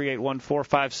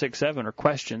 931-381-4567 or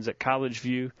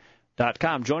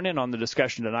questions@collegeview.com. Join in on the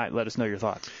discussion tonight and let us know your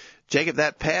thoughts. Jacob,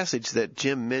 that passage that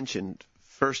Jim mentioned,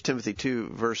 1 Timothy 2,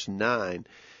 verse 9,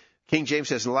 King James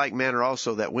says, in like manner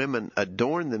also that women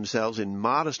adorn themselves in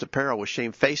modest apparel with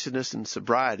shamefacedness and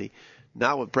sobriety,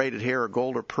 not with braided hair or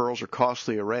gold or pearls or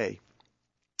costly array.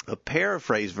 A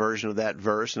paraphrased version of that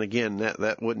verse, and again,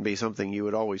 that wouldn't be something you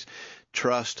would always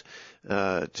trust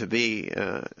to be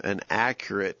an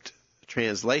accurate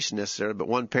translation necessarily, but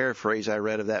one paraphrase I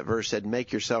read of that verse said,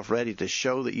 make yourself ready to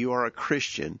show that you are a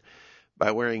Christian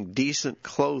by wearing decent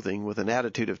clothing with an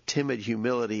attitude of timid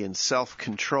humility and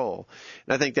self-control.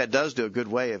 And I think that does do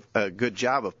a good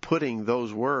job of putting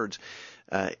those words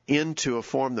into a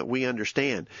form that we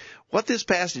understand. What this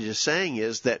passage is saying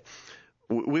is that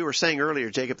we were saying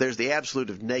earlier, Jacob, there's the absolute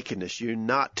of nakedness. You're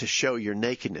not to show your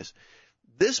nakedness.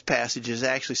 This passage is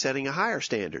actually setting a higher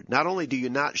standard. Not only do you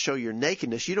not show your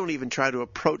nakedness, you don't even try to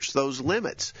approach those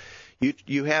limits.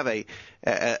 You have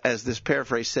as this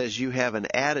paraphrase says, you have an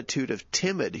attitude of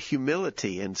timid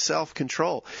humility and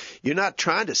self-control. You're not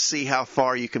trying to see how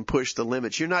far you can push the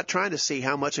limits. You're not trying to see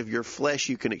how much of your flesh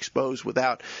you can expose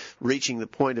without reaching the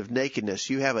point of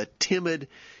nakedness. You have a timid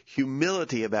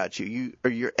humility about you.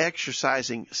 You're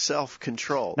exercising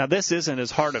self-control. Now, this isn't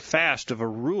as hard and fast of a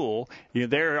rule.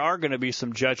 There are going to be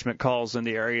some judgment calls in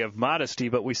the area of modesty,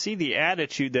 but we see the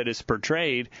attitude that is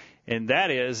portrayed, and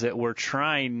that is that we're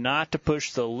trying not to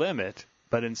push the limit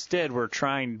But instead, we're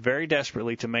trying very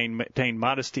desperately to maintain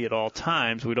modesty at all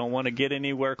times. We don't want to get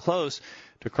anywhere close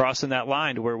to crossing that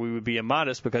line to where we would be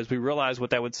immodest, because we realize what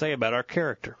that would say about our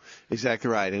character. Exactly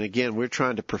right. And again, we're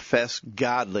trying to profess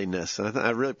godliness. And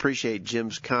I really appreciate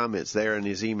Jim's comments there in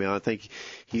his email. I think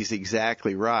he's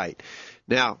exactly right.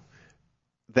 Now,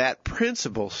 that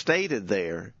principle stated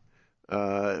there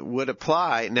would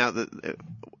apply. Now,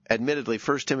 admittedly,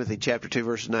 1 Timothy chapter 2,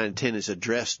 verses 9 and 10 is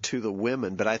addressed to the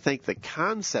women, but I think the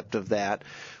concept of that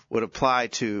would apply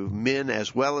to men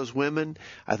as well as women.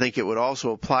 I think it would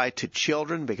also apply to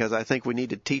children, because I think we need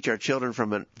to teach our children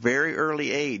from a very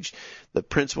early age the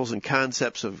principles and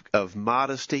concepts of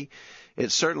modesty.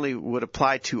 It certainly would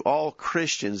apply to all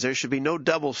Christians. There should be no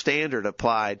double standard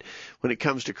applied when it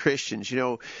comes to Christians. You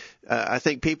know, I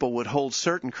think people would hold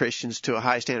certain Christians to a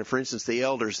high standard. For instance, the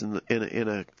elders in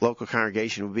a local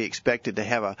congregation would be expected to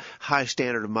have a high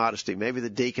standard of modesty. Maybe the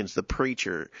deacons, the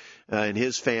preacher, and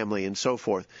his family, and so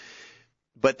forth.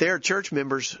 But there are church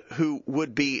members who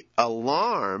would be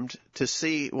alarmed to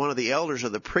see one of the elders or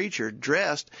the preacher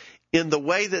dressed in the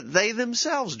way that they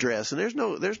themselves dress. And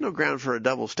there's no ground for a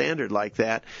double standard like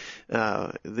that.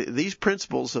 These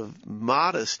principles of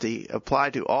modesty apply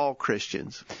to all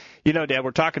Christians. You know, Dad,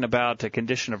 we're talking about the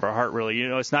condition of our heart, really. You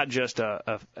know, it's not just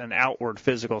an outward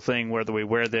physical thing, whether we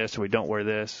wear this or we don't wear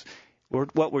this.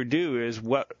 What we do is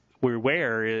what we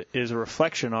wear is a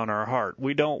reflection on our heart.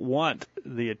 We don't want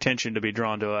the attention to be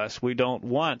drawn to us. We don't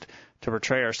want to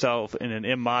portray ourselves in an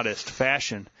immodest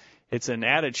fashion. It's an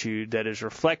attitude that is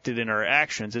reflected in our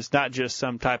actions. It's not just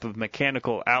some type of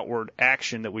mechanical outward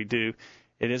action that we do.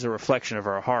 It is a reflection of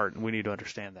our heart, and we need to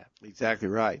understand that. Exactly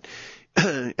right.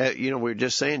 You know, we were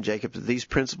just saying, Jacob, that these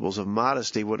principles of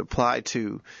modesty would apply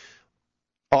to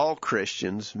all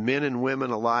Christians, men and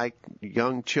women alike,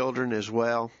 young children as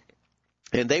well.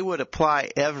 And they would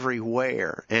apply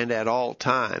everywhere and at all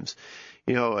times.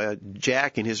 You know,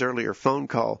 Jack in his earlier phone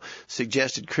call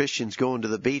suggested Christians going to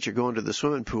the beach or going to the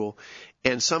swimming pool,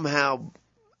 and somehow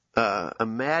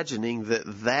imagining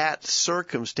that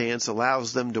circumstance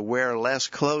allows them to wear less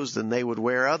clothes than they would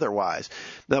wear otherwise.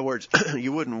 In other words,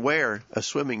 you wouldn't wear a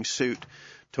swimming suit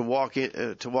to walk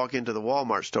into the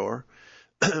Walmart store,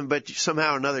 but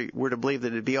somehow or another we're to believe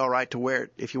that it'd be all right to wear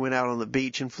it if you went out on the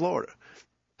beach in Florida.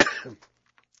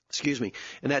 Excuse me.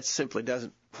 And that simply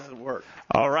doesn't work.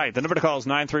 All right. The number to call is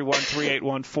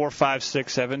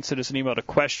 931-381-4567. Send us an email to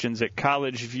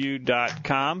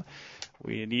questions@collegeview.com.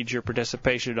 We need your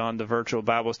participation on the virtual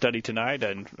Bible study tonight,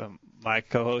 and my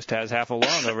co-host has half a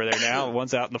lung over there now.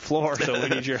 One's out on the floor, so we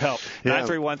need your help.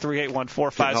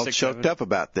 931-381-4567. All choked up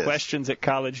about this.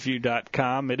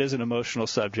 Questions@collegeview.com. It is an emotional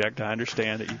subject. I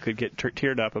understand that you could get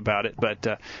teared up about it,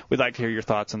 but we'd like to hear your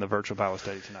thoughts on the virtual Bible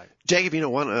study tonight. Jacob, you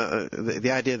know,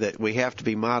 the idea that we have to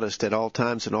be modest at all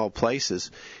times and all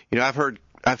places. You know, I've heard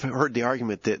the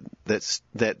argument that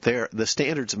the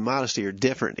standards of modesty are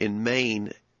different in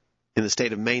Maine, in the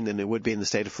state of Maine, than it would be in the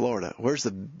state of Florida. Where's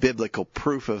the biblical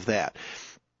proof of that?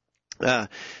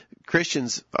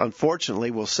 Christians,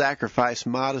 unfortunately, will sacrifice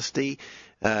modesty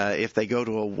if they go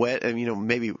to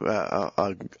maybe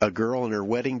a girl in her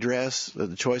wedding dress,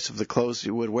 the choice of the clothes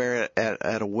you would wear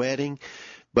at a wedding.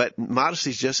 But modesty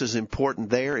is just as important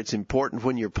there. It's important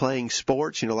when you're playing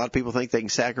sports. You know, a lot of people think they can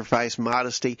sacrifice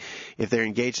modesty if they're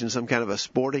engaged in some kind of a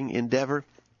sporting endeavor.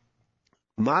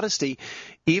 Modesty,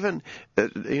 even,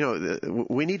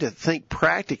 we need to think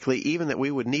practically, even that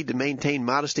we would need to maintain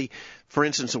modesty. For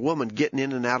instance, a woman getting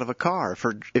in and out of a car.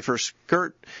 If her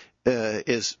skirt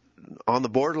is on the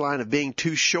borderline of being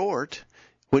too short,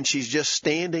 when she's just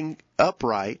standing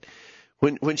upright,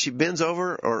 when she bends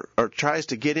over or tries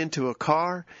to get into a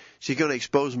car, she's going to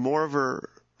expose more of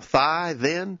her thigh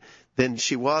then than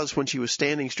she was when she was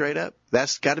standing straight up.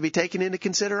 That's got to be taken into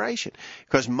consideration,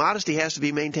 because modesty has to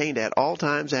be maintained at all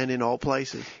times and in all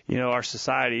places. You know, our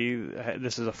society,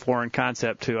 this is a foreign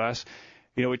concept to us.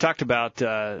 You know, we talked about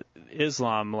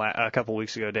Islam a couple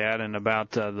weeks ago, Dad, and about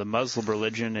the Muslim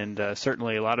religion, and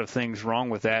certainly a lot of things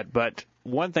wrong with that. But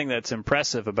one thing that's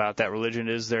impressive about that religion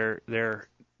is their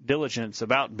diligence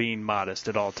about being modest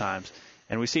at all times.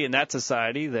 And we see in that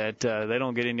society that they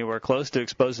don't get anywhere close to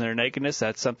exposing their nakedness.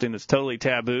 That's something that's totally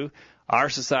taboo. Our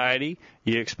society,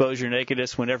 you expose your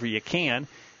nakedness whenever you can.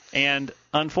 And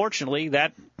unfortunately,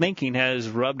 that thinking has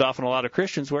rubbed off on a lot of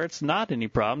Christians, where it's not any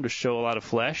problem to show a lot of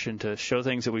flesh and to show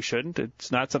things that we shouldn't.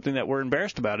 It's not something that we're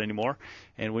embarrassed about anymore,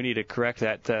 and we need to correct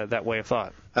that way of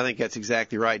thought. I think that's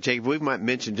exactly right, Jacob. We might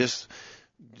mention just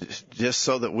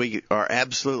so that we are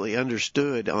absolutely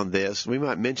understood on this, we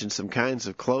might mention some kinds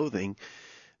of clothing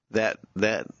that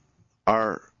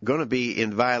are going to be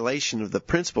in violation of the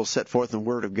principles set forth in the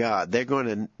Word of God. They're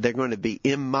going to be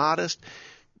immodest.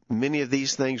 Many of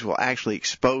these things will actually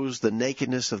expose the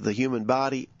nakedness of the human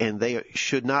body, and they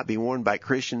should not be worn by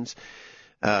Christians.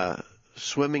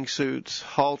 Swimming suits,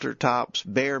 halter tops,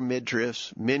 bare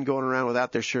midriffs, men going around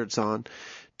without their shirts on,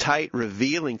 tight,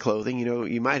 revealing clothing. You know,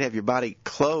 you might have your body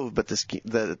clothed, but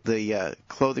the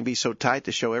clothing be so tight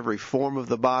to show every form of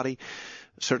the body.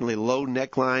 Certainly low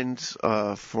necklines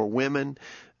for women,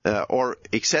 or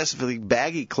excessively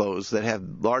baggy clothes that have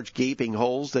large gaping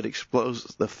holes that expose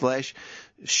the flesh,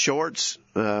 shorts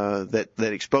that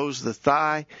expose the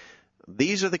thigh.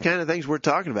 These are the kind of things we're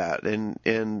talking about,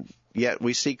 and yet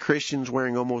we see Christians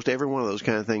wearing almost every one of those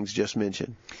kind of things just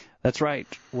mentioned. That's right.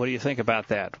 What do you think about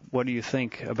that? What do you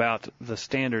think about the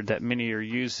standard that many are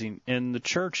using in the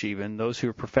church, even those who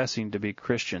are professing to be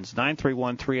Christians?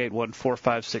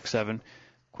 931-381-4567.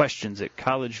 Questions at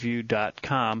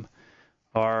collegeview.com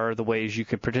are the ways you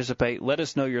can participate. Let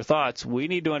us know your thoughts. We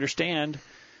need to understand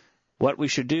what we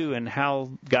should do and how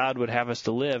God would have us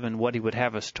to live and what He would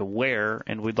have us to wear,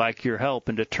 and we'd like your help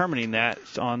in determining that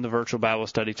on the virtual Bible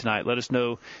study tonight. Let us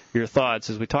know your thoughts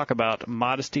as we talk about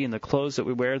modesty and the clothes that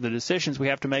we wear, the decisions we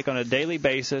have to make on a daily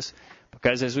basis,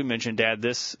 because as we mentioned, Dad,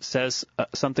 this says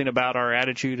something about our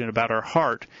attitude and about our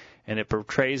heart, and it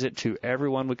portrays it to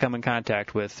everyone we come in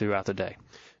contact with throughout the day.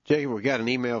 Jay, we got an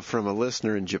email from a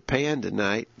listener in Japan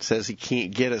tonight. It says he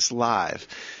can't get us live.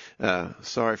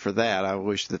 Sorry for that. I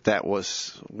wish that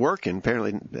was working.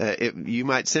 Apparently, you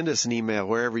might send us an email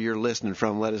wherever you're listening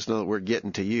from. Let us know that we're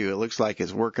getting to you. It looks like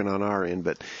it's working on our end,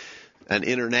 but an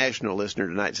international listener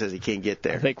tonight says he can't get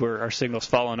there. I think our signal's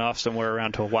falling off somewhere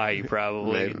around to Hawaii,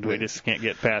 probably. Maybe. We just can't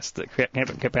get past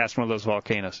one of those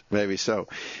volcanoes. Maybe so.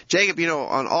 Jacob,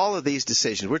 on all of these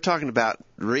decisions, we're talking about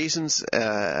reasons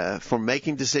for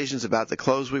making decisions about the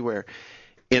clothes we wear.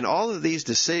 In all of these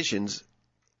decisions,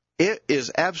 it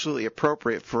is absolutely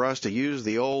appropriate for us to use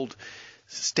the old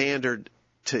standard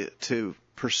to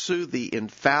pursue the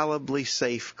infallibly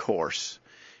safe course.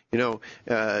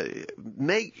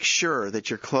 Make sure that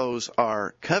your clothes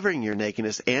are covering your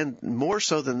nakedness, and more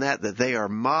so than that they are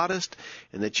modest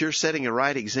and that you're setting a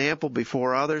right example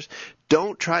before others.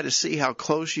 Don't try to see how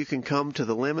close you can come to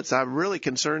the limits. I'm really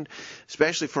concerned,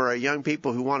 especially for our young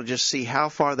people who want to just see how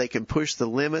far they can push the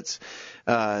limits.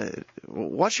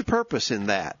 What's your purpose in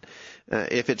that?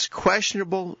 If it's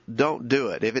questionable, don't do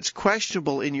it. If it's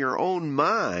questionable in your own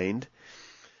mind,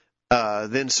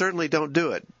 then certainly don't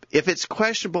do it. If it's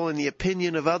questionable in the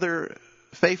opinion of other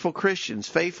faithful Christians,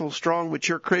 faithful, strong,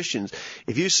 mature Christians,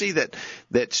 if you see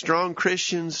that strong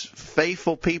Christians,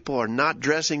 faithful people are not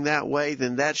dressing that way,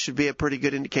 then that should be a pretty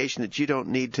good indication that you don't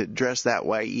need to dress that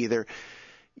way either.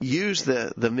 Use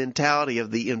the mentality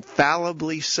of the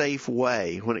infallibly safe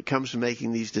way when it comes to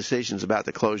making these decisions about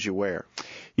the clothes you wear.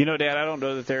 Dad, I don't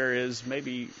know that there is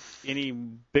maybe any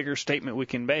bigger statement we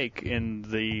can make in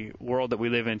the world that we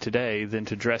live in today than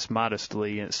to dress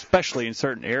modestly, especially in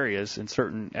certain areas, in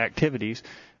certain activities.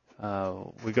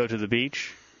 We go to the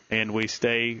beach and we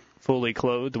stay fully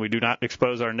clothed and we do not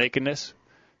expose our nakedness.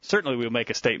 Certainly we'll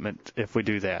make a statement if we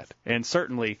do that. And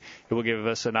certainly it will give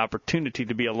us an opportunity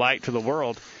to be a light to the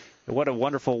world. What a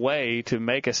wonderful way to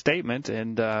make a statement,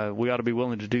 and we ought to be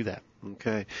willing to do that.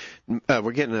 Okay.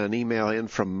 We're getting an email in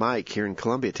from Mike here in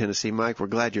Columbia, Tennessee. Mike, we're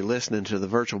glad you're listening to the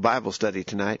virtual Bible study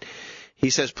tonight. He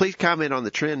says, please comment on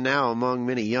the trend now among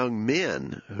many young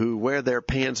men who wear their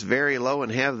pants very low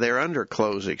and have their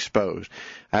underclothes exposed.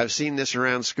 I've seen this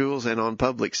around schools and on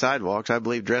public sidewalks. I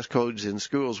believe dress codes in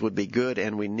schools would be good,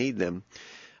 and we need them.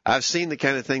 I've seen the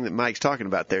kind of thing that Mike's talking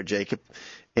about there, Jacob.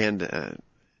 And,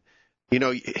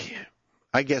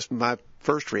 I guess my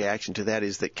first reaction to that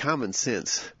is that common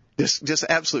sense, just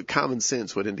absolute common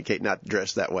sense would indicate not to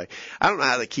dress that way. I don't know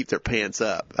how they keep their pants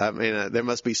up. I mean, there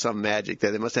must be some magic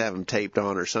there. They must have them taped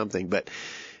on or something. But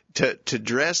to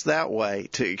dress that way,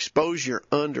 to expose your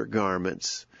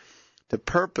undergarments, to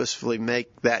purposefully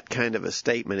make that kind of a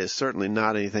statement is certainly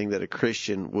not anything that a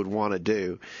Christian would want to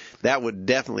do. That would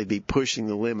definitely be pushing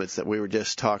the limits that we were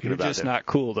just talking about. You're just not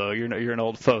cool, though. You're an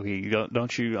old fogey.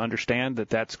 Don't you understand that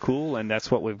that's cool and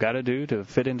that's what we've got to do to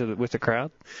fit with the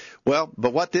crowd? Well,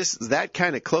 but that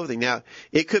kind of clothing, now,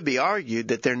 it could be argued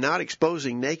that they're not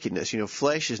exposing nakedness.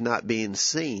 Flesh is not being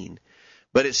seen,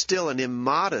 but it's still an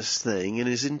immodest thing and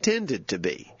is intended to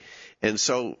be. And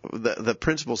so the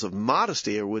principles of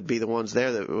modesty would be the ones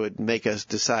there that would make us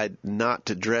decide not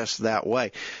to dress that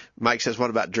way. Mike says, what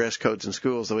about dress codes in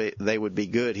schools? They would be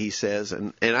good, he says.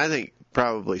 And I think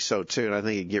probably so, too. And I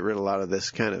think it'd get rid of a lot of this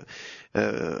kind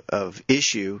of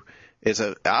issue.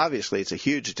 Obviously, it's a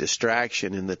huge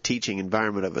distraction in the teaching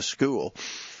environment of a school.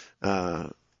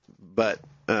 But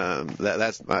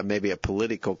that's maybe a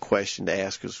political question to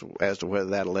ask as to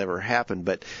whether that'll ever happen.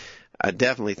 But I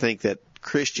definitely think that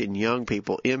Christian young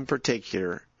people in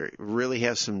particular really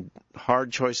have some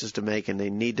hard choices to make, and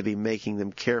they need to be making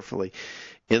them carefully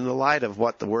in the light of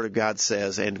what the Word of God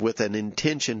says and with an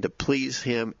intention to please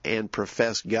Him and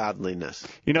profess godliness.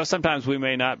 Sometimes we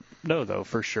may not know, though,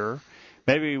 for sure.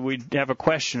 Maybe we have a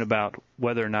question about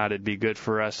whether or not it'd be good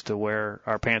for us to wear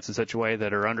our pants in such a way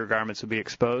that our undergarments would be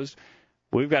exposed.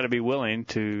 We've got to be willing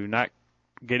to not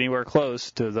get anywhere close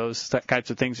to those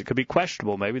types of things that could be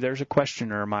questionable. Maybe there's a question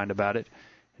in our mind about it.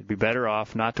 It'd be better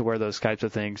off not to wear those types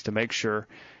of things to make sure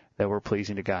that we're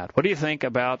pleasing to God. What do you think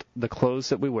about the clothes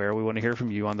that we wear? We want to hear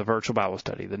from you on the virtual Bible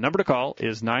study. The number to call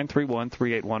is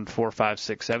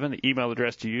 931-381-4567. The email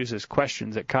address to use is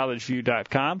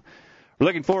questions@collegeview.com. We're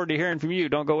looking forward to hearing from you.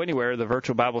 Don't go anywhere. The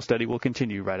virtual Bible study will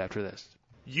continue right after this.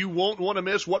 You won't want to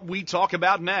miss what we talk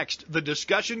about next. The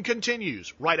discussion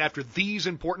continues right after these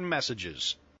important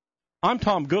messages. I'm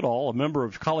Tom Goodall, a member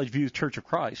of College View Church of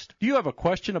Christ. Do you have a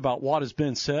question about what has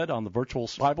been said on the virtual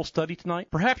Bible study tonight?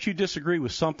 Perhaps you disagree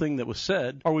with something that was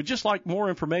said, or would just like more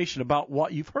information about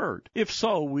what you've heard. If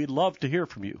so, we'd love to hear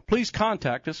from you. Please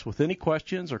contact us with any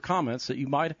questions or comments that you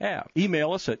might have.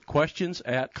 Email us at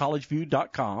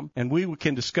questions@collegeview.com, and we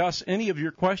can discuss any of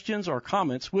your questions or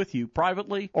comments with you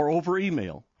privately or over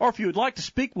email. Or if you would like to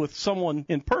speak with someone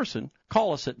in person,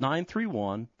 call us at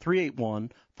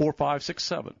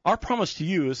 931-381-4567. Our promise to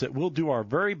you is that we'll do our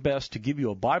very best to give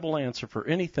you a Bible answer for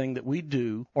anything that we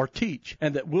do or teach,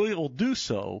 and that we will do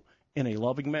so in a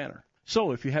loving manner.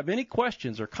 So if you have any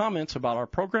questions or comments about our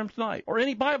program tonight or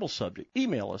any Bible subject,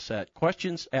 email us at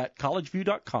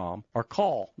questions@collegeview.com or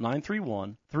call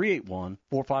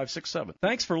 931-381-4567.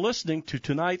 Thanks for listening to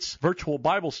tonight's virtual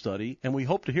Bible study, and we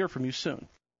hope to hear from you soon.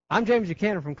 I'm James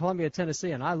Buchanan from Columbia,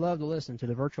 Tennessee, and I love to listen to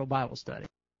the virtual Bible study.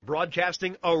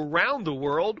 Broadcasting around the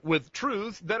world with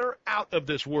truths that are out of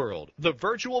this world. The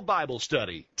virtual Bible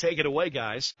study. Take it away,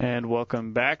 guys. And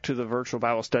welcome back to the virtual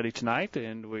Bible study tonight,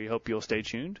 and we hope you'll stay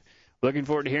tuned. Looking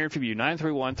forward to hearing from you.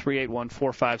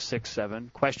 931-381-4567,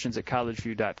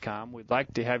 questions@collegeview.com. We'd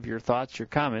like to have your thoughts, your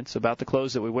comments about the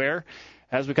clothes that we wear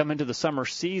as we come into the summer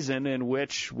season, in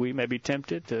which we may be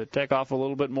tempted to take off a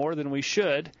little bit more than we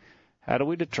should. How do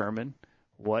we determine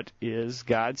what is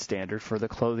God's standard for the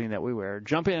clothing that we wear?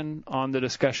 Jump in on the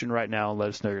discussion right now and let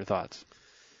us know your thoughts.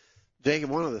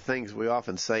 Jacob, one of the things we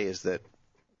often say is that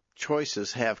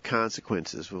choices have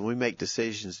consequences. When we make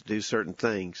decisions to do certain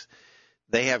things,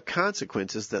 they have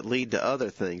consequences that lead to other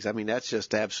things. I mean, that's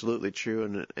just absolutely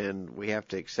true, and we have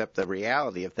to accept the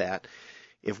reality of that.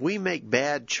 If we make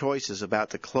bad choices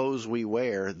about the clothes we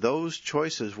wear, those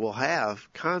choices will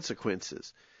have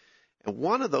consequences. And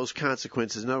one of those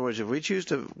consequences, in other words, if we choose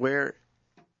to wear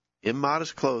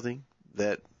immodest clothing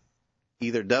that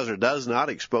either does or does not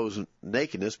expose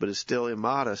nakedness but is still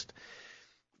immodest,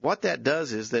 what that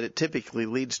does is that it typically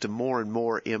leads to more and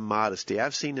more immodesty.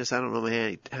 I've seen this, I don't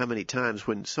know how many times,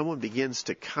 when someone begins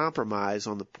to compromise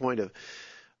on the point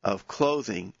of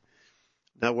clothing.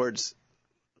 In other words,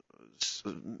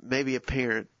 maybe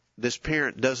this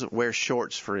parent doesn't wear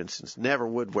shorts, for instance, never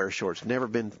would wear shorts,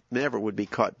 never would be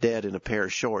caught dead in a pair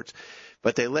of shorts.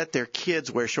 But they let their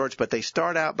kids wear shorts, but they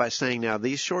start out by saying, now,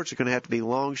 these shorts are going to have to be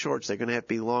long shorts. They're going to have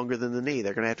to be longer than the knee.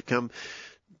 They're going to have to come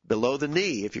below the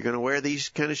knee. If you're going to wear these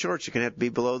kind of shorts, you're going to have to be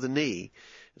below the knee.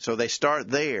 So they start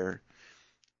there,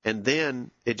 and then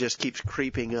it just keeps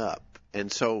creeping up. And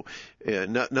so,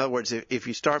 in other words, if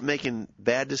you start making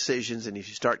bad decisions and if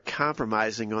you start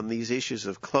compromising on these issues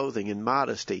of clothing and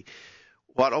modesty,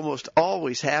 what almost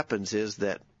always happens is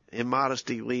that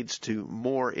immodesty leads to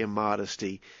more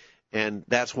immodesty, and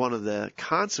that's one of the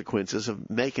consequences of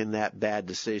making that bad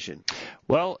decision.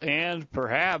 Well, and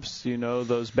perhaps,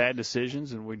 those bad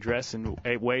decisions, and we dress in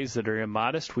ways that are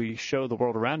immodest, we show the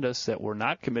world around us that we're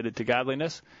not committed to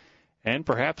godliness. And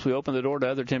perhaps we open the door to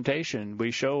other temptation.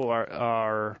 We show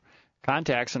our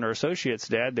contacts and our associates,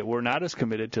 Dad, that we're not as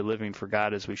committed to living for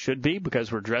God as we should be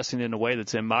because we're dressing in a way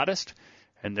that's immodest.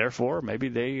 And therefore, maybe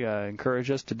they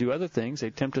encourage us to do other things. They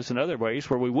tempt us in other ways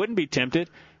where we wouldn't be tempted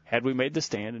had we made the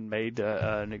stand and made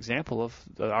an example of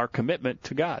our commitment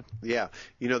to God. Yeah.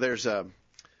 There's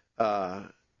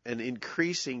an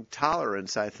increasing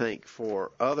tolerance, I think,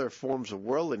 for other forms of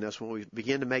worldliness when we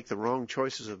begin to make the wrong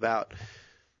choices about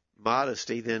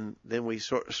modesty, then we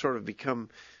sort of become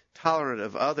tolerant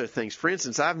of other things. For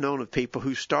instance, I've known of people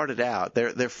who started out,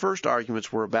 their first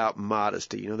arguments were about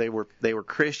modesty. They were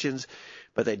Christians,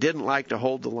 but they didn't like to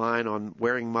hold the line on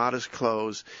wearing modest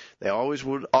clothes. They always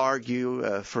would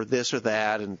argue for this or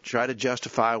that and try to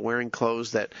justify wearing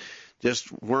clothes that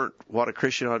just weren't what a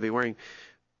Christian ought to be wearing.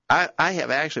 I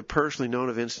have actually personally known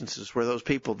of instances where those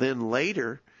people then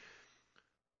later,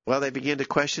 well, they begin to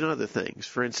question other things.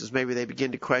 For instance, maybe they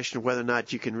begin to question whether or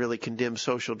not you can really condemn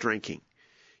social drinking.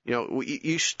 You know,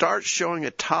 you start showing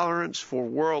a tolerance for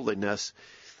worldliness,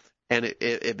 and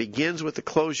it begins with the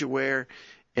clothes you wear,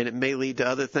 and it may lead to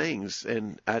other things.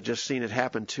 And I've just seen it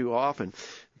happen too often.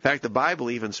 In fact, the Bible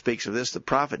even speaks of this. The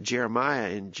prophet Jeremiah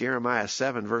in Jeremiah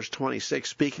 7, verse 26,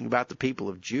 speaking about the people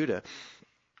of Judah,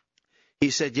 he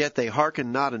said, "Yet they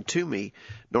hearkened not unto me,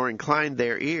 nor inclined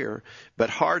their ear, but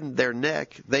hardened their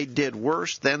neck. They did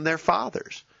worse than their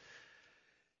fathers."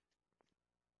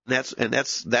 That's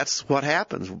what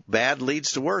happens. Bad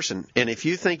leads to worse. And if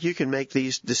you think you can make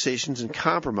these decisions and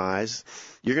compromise,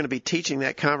 you're going to be teaching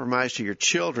that compromise to your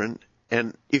children,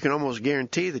 and you can almost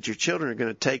guarantee that your children are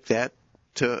going to take that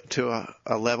to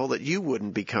a level that you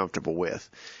wouldn't be comfortable with.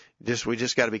 We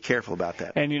just got to be careful about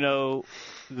that. And, you know,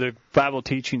 the Bible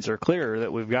teachings are clear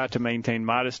that we've got to maintain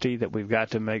modesty, that we've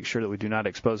got to make sure that we do not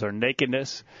expose our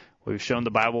nakedness. We've shown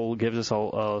the Bible gives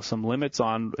us some limits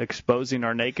on exposing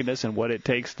our nakedness and what it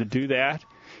takes to do that.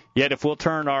 Yet if we'll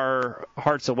turn our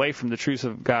hearts away from the truth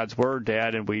of God's Word,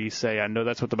 Dad, and we say, I know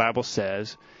that's what the Bible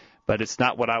says, but it's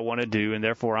not what I want to do, and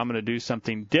therefore I'm going to do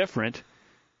something different,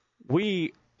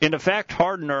 we, in effect,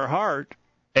 harden our heart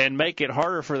and make it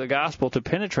harder for the gospel to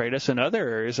penetrate us in other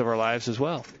areas of our lives as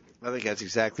well. I think that's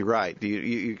exactly right.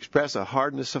 You express a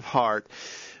hardness of heart,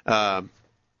 and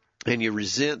you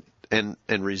resent and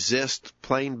resist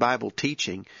plain Bible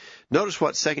teaching. Notice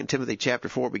what 2 Timothy chapter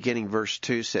 4, beginning verse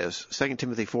 2 says. 2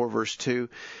 Timothy 4, verse 2,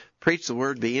 "Preach the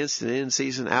word, be instant in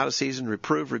season, out of season,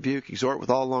 reprove, rebuke, exhort with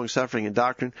all longsuffering and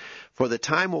doctrine. For the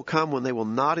time will come when they will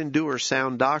not endure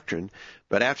sound doctrine,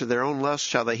 but after their own lust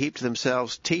shall they heap to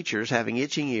themselves teachers having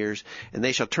itching ears, and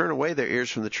they shall turn away their ears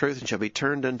from the truth and shall be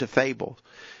turned unto fables."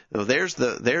 Now,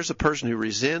 there's a person who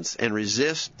resents and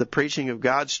resists the preaching of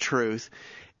God's truth,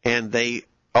 and they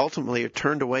ultimately are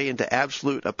turned away into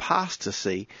absolute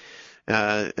apostasy.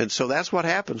 And so that's what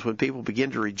happens when people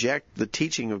begin to reject the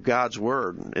teaching of God's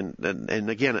Word. And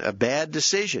again, a bad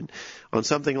decision on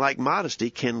something like modesty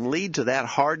can lead to that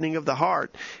hardening of the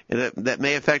heart, and that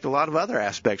may affect a lot of other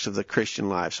aspects of the Christian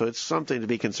life. So it's something to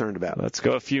be concerned about. Let's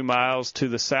go a few miles to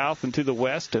the south and to the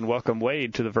west and welcome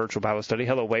Wade to the virtual Bible study.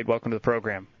 Hello, Wade. Welcome to the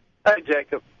program. Hey,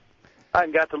 Jacob. I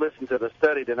hadn't got to listen to the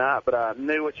study tonight, but I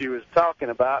knew what you was talking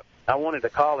about. I wanted to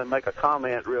call and make a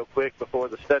comment real quick before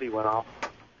the study went off.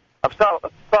 I've thought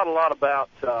a lot about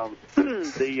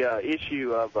the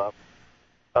issue of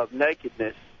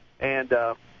nakedness, and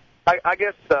I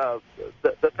guess the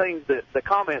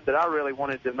comment that I really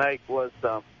wanted to make was,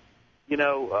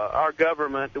 our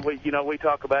government. We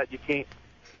talk about you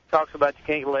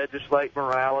can't legislate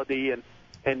morality and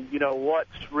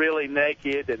what's really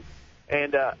naked,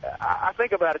 and I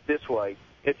think about it this way: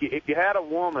 if you had a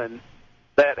woman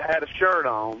that had a shirt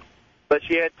on, but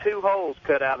she had two holes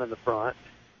cut out in the front,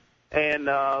 and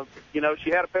she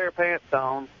had a pair of pants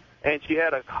on, and she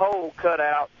had a hole cut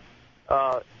out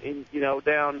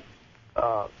down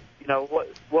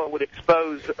what would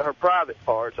expose her private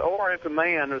parts, or if a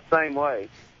man the same way,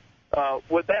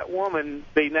 would that woman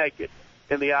be naked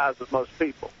in the eyes of most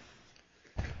people?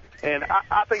 And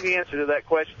I think the answer to that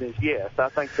question is yes. I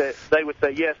think that they would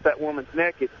say, yes, that woman's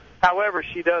naked. However,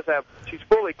 she's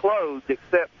fully clothed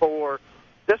except for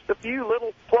just a few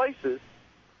little places,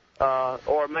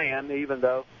 or a man, even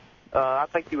though I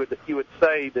think you would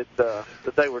say that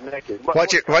they were naked.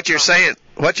 What you're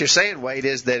saying, Wade,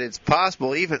 is that it's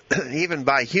possible, even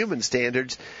by human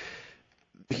standards,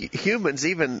 humans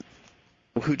even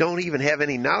who don't even have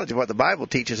any knowledge of what the Bible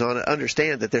teaches on it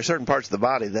understand that there are certain parts of the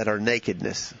body that are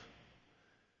nakedness.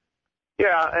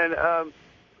 Yeah, and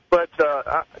but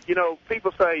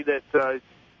people say that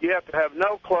you have to have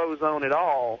no clothes on at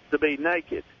all to be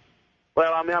naked.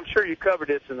 Well, I mean, I'm sure you covered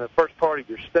this in the first part of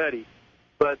your study,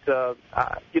 but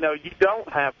you don't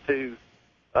have to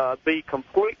be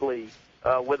completely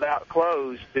without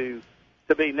clothes to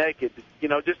be naked.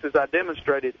 Just as I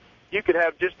demonstrated, you could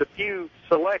have just a few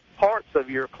select parts of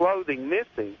your clothing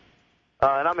missing,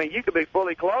 and I mean, you could be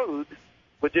fully clothed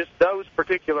with just those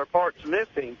particular parts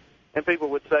missing, and people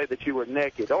would say that you were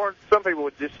naked, or some people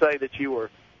would just say that you were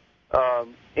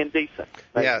indecent.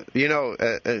 Yeah,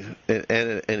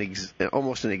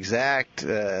 almost an exact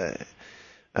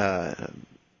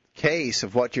case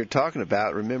of what you're talking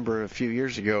about. Remember a few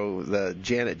years ago, the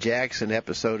Janet Jackson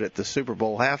episode at the Super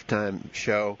Bowl halftime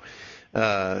show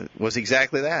was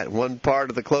exactly that. One part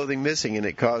of the clothing missing, and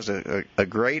it caused a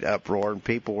great uproar, and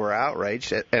people were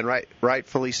outraged, and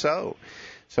rightfully so.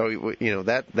 So,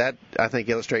 that I think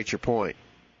illustrates your point.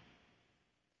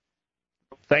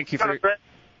 Thank you for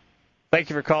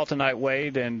your call tonight,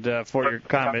 Wade, and for your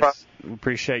comments. We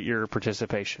appreciate your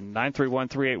participation.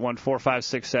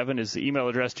 931-381-4567 is the email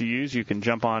address to use. You can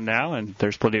jump on now, and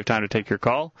there's plenty of time to take your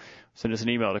call. Send us an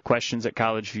email to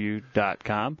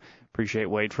questions@collegeview.com. Appreciate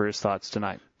Wade for his thoughts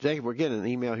tonight. Jacob, we're getting an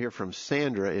email here from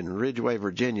Sandra in Ridgeway,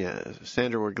 Virginia.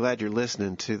 Sandra, we're glad you're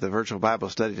listening to the virtual Bible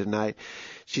study tonight.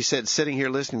 She said, sitting here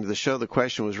listening to the show, the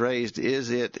question was raised,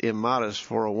 is it immodest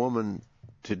for a woman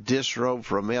to disrobe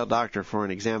for a male doctor for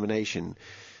an examination?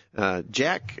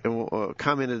 Jack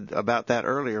commented about that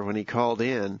earlier when he called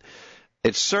in.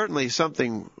 It's certainly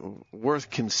something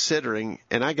worth considering,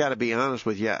 and I got to be honest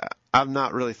with you, I've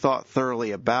not really thought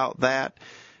thoroughly about that.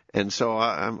 And so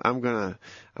I'm gonna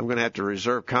have to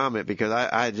reserve comment because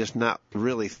I just not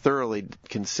really thoroughly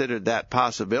considered that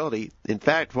possibility. In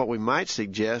fact, what we might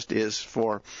suggest is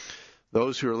for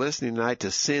those who are listening tonight to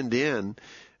send in.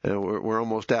 We're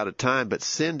almost out of time, but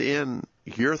send in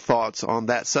your thoughts on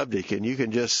that subject, and you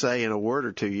can just say in a word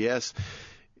or two, yes,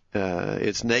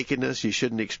 it's nakedness. You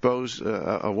shouldn't expose.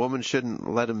 A woman shouldn't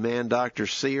let a man doctor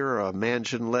see her. Or a man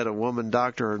shouldn't let a woman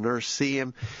doctor or nurse see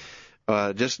him.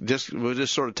 We'll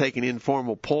just sort of take an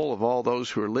informal poll of all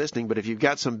those who are listening. But if you've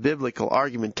got some biblical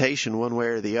argumentation one way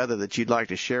or the other that you'd like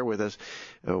to share with us,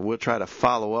 we'll try to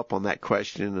follow up on that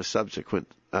question in a subsequent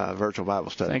virtual Bible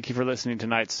study. Thank you for listening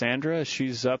tonight, Sandra.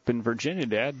 She's up in Virginia,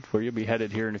 Dad, where you'll be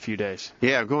headed here in a few days.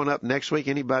 Yeah, going up next week.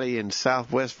 Anybody in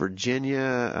Southwest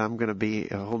Virginia, I'm going to be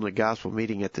holding a gospel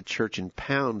meeting at the church in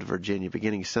Pound, Virginia,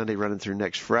 beginning Sunday, running through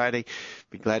next Friday.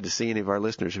 Be glad to see any of our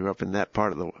listeners who are up in that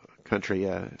part of the country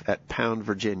at Pound,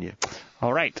 Virginia.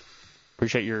 All right.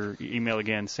 Appreciate your email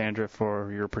again, Sandra,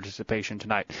 for your participation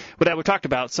tonight. But we talked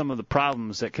about some of the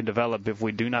problems that can develop if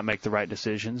we do not make the right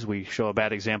decisions. We show a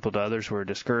bad example to others. We're a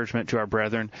discouragement to our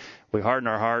brethren. We harden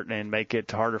our heart and make it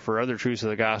harder for other truths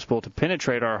of the gospel to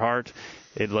penetrate our heart.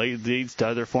 It leads to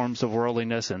other forms of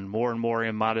worldliness and more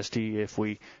immodesty if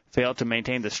we fail to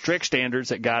maintain the strict standards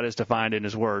that God has defined in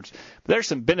His words. But there's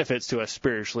some benefits to us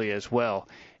spiritually as well.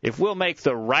 If we'll make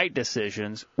the right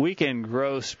decisions, we can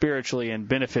grow spiritually and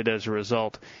benefit as a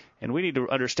result. And we need to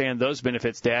understand those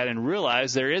benefits, Dad, and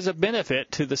realize there is a benefit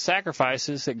to the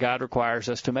sacrifices that God requires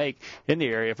us to make in the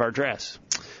area of our dress.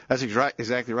 That's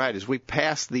exactly right. As we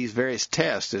pass these various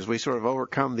tests, as we sort of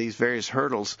overcome these various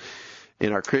hurdles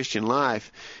in our Christian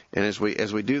life, and as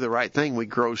we do the right thing, we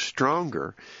grow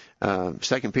stronger. 2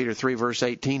 Peter 3 verse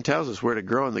 18 tells us we're to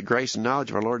grow in the grace and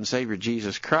knowledge of our Lord and Savior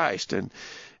Jesus Christ, and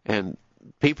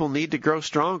people need to grow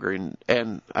stronger,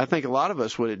 and I think a lot of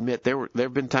us would admit there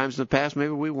have been times in the past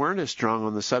maybe we weren't as strong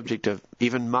on the subject of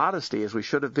even modesty as we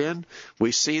should have been.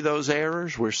 We see those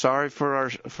errors. We're sorry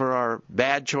for our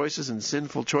bad choices and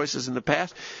sinful choices in the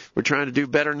past. We're trying to do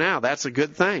better now. That's a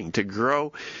good thing to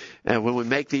grow. And when we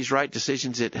make these right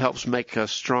decisions, it helps make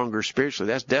us stronger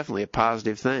spiritually. That's definitely a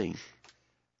positive thing.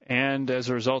 And as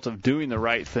a result of doing the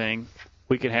right thing,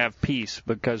 we can have peace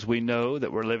because we know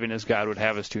that we're living as God would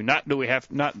have us to. Not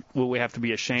will we have to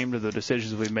be ashamed of the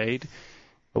decisions we've made,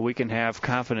 but we can have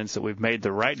confidence that we've made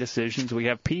the right decisions. We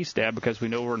have peace, Dad, because we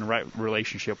know we're in the right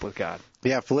relationship with God.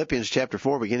 Yeah, Philippians chapter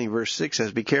 4, beginning verse 6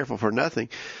 says, "Be careful for nothing,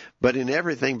 but in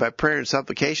everything by prayer and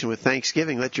supplication with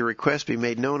thanksgiving let your requests be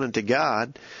made known unto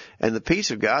God, and the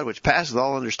peace of God, which passeth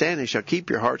all understanding, shall keep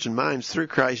your hearts and minds through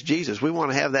Christ Jesus." We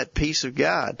want to have that peace of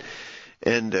God.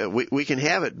 And we can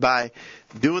have it by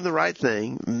doing the right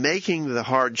thing, making the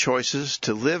hard choices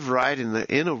to live right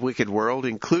in a wicked world,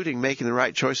 including making the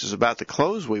right choices about the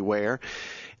clothes we wear,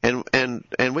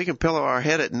 and we can pillow our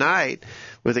head at night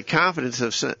with the confidence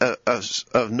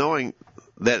of knowing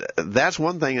that that's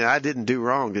one thing that I didn't do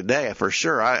wrong today. For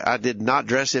sure, I did not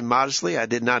dress immodestly. I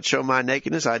did not show my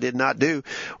nakedness. I did not do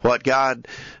what God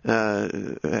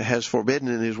has forbidden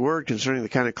in His Word concerning the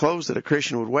kind of clothes that a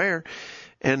Christian would wear.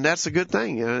 And that's a good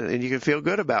thing, and you can feel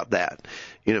good about that.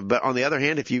 But on the other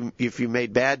hand, if you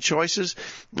made bad choices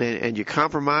and you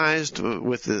compromised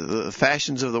with the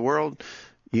fashions of the world,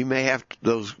 you may have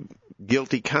those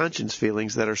guilty conscience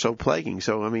feelings that are so plaguing.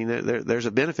 So, I mean, there's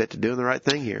a benefit to doing the right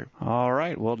thing here. All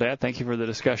right. Well, Dad, thank you for the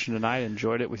discussion tonight.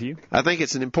 Enjoyed it with you. I think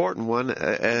it's an important one.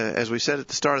 As we said at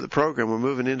the start of the program, we're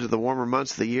moving into the warmer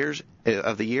months of the year,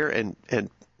 and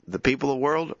the people of the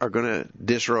world are going to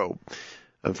disrobe.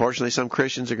 Unfortunately, some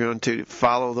Christians are going to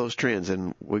follow those trends,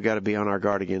 and we've got to be on our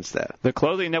guard against that. The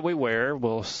clothing that we wear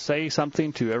will say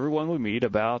something to everyone we meet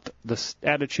about the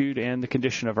attitude and the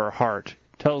condition of our heart.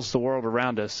 It tells the world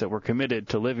around us that we're committed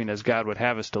to living as God would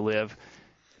have us to live.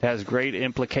 It has great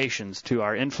implications to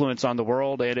our influence on the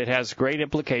world, and it has great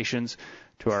implications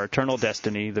to our eternal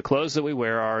destiny. The clothes that we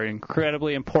wear are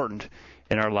incredibly important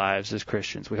in our lives as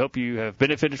Christians. We hope you have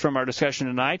benefited from our discussion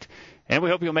tonight, and we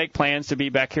hope you'll make plans to be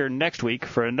back here next week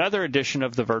for another edition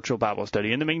of the Virtual Bible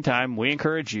Study. In the meantime, we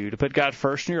encourage you to put God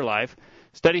first in your life,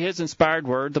 study His inspired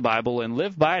Word, the Bible, and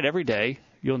live by it every day.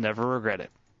 You'll never regret it.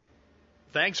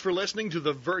 Thanks for listening to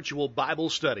the Virtual Bible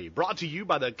Study, brought to you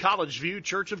by the College View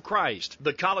Church of Christ.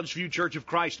 The College View Church of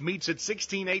Christ meets at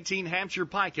 1618 Hampshire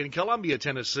Pike in Columbia,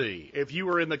 Tennessee. If you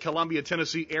are in the Columbia,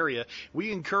 Tennessee area,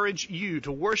 we encourage you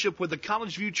to worship with the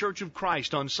College View Church of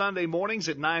Christ on Sunday mornings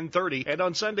at 9:30 and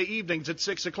on Sunday evenings at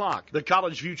 6 o'clock. The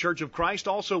College View Church of Christ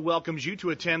also welcomes you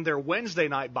to attend their Wednesday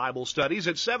night Bible studies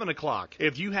at 7 o'clock.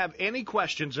 If you have any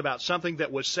questions about something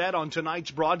that was said on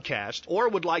tonight's broadcast or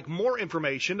would like more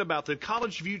information about the College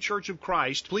View Church of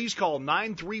Christ, please call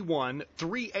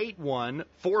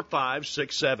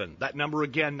 931-381-4567. That number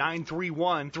again,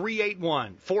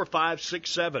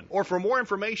 931-381-4567. Or for more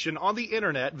information on the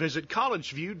internet, visit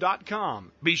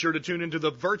collegeview.com. Be sure to tune into the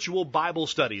Virtual Bible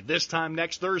Study this time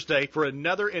next Thursday for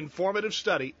another informative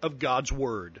study of God's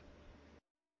Word.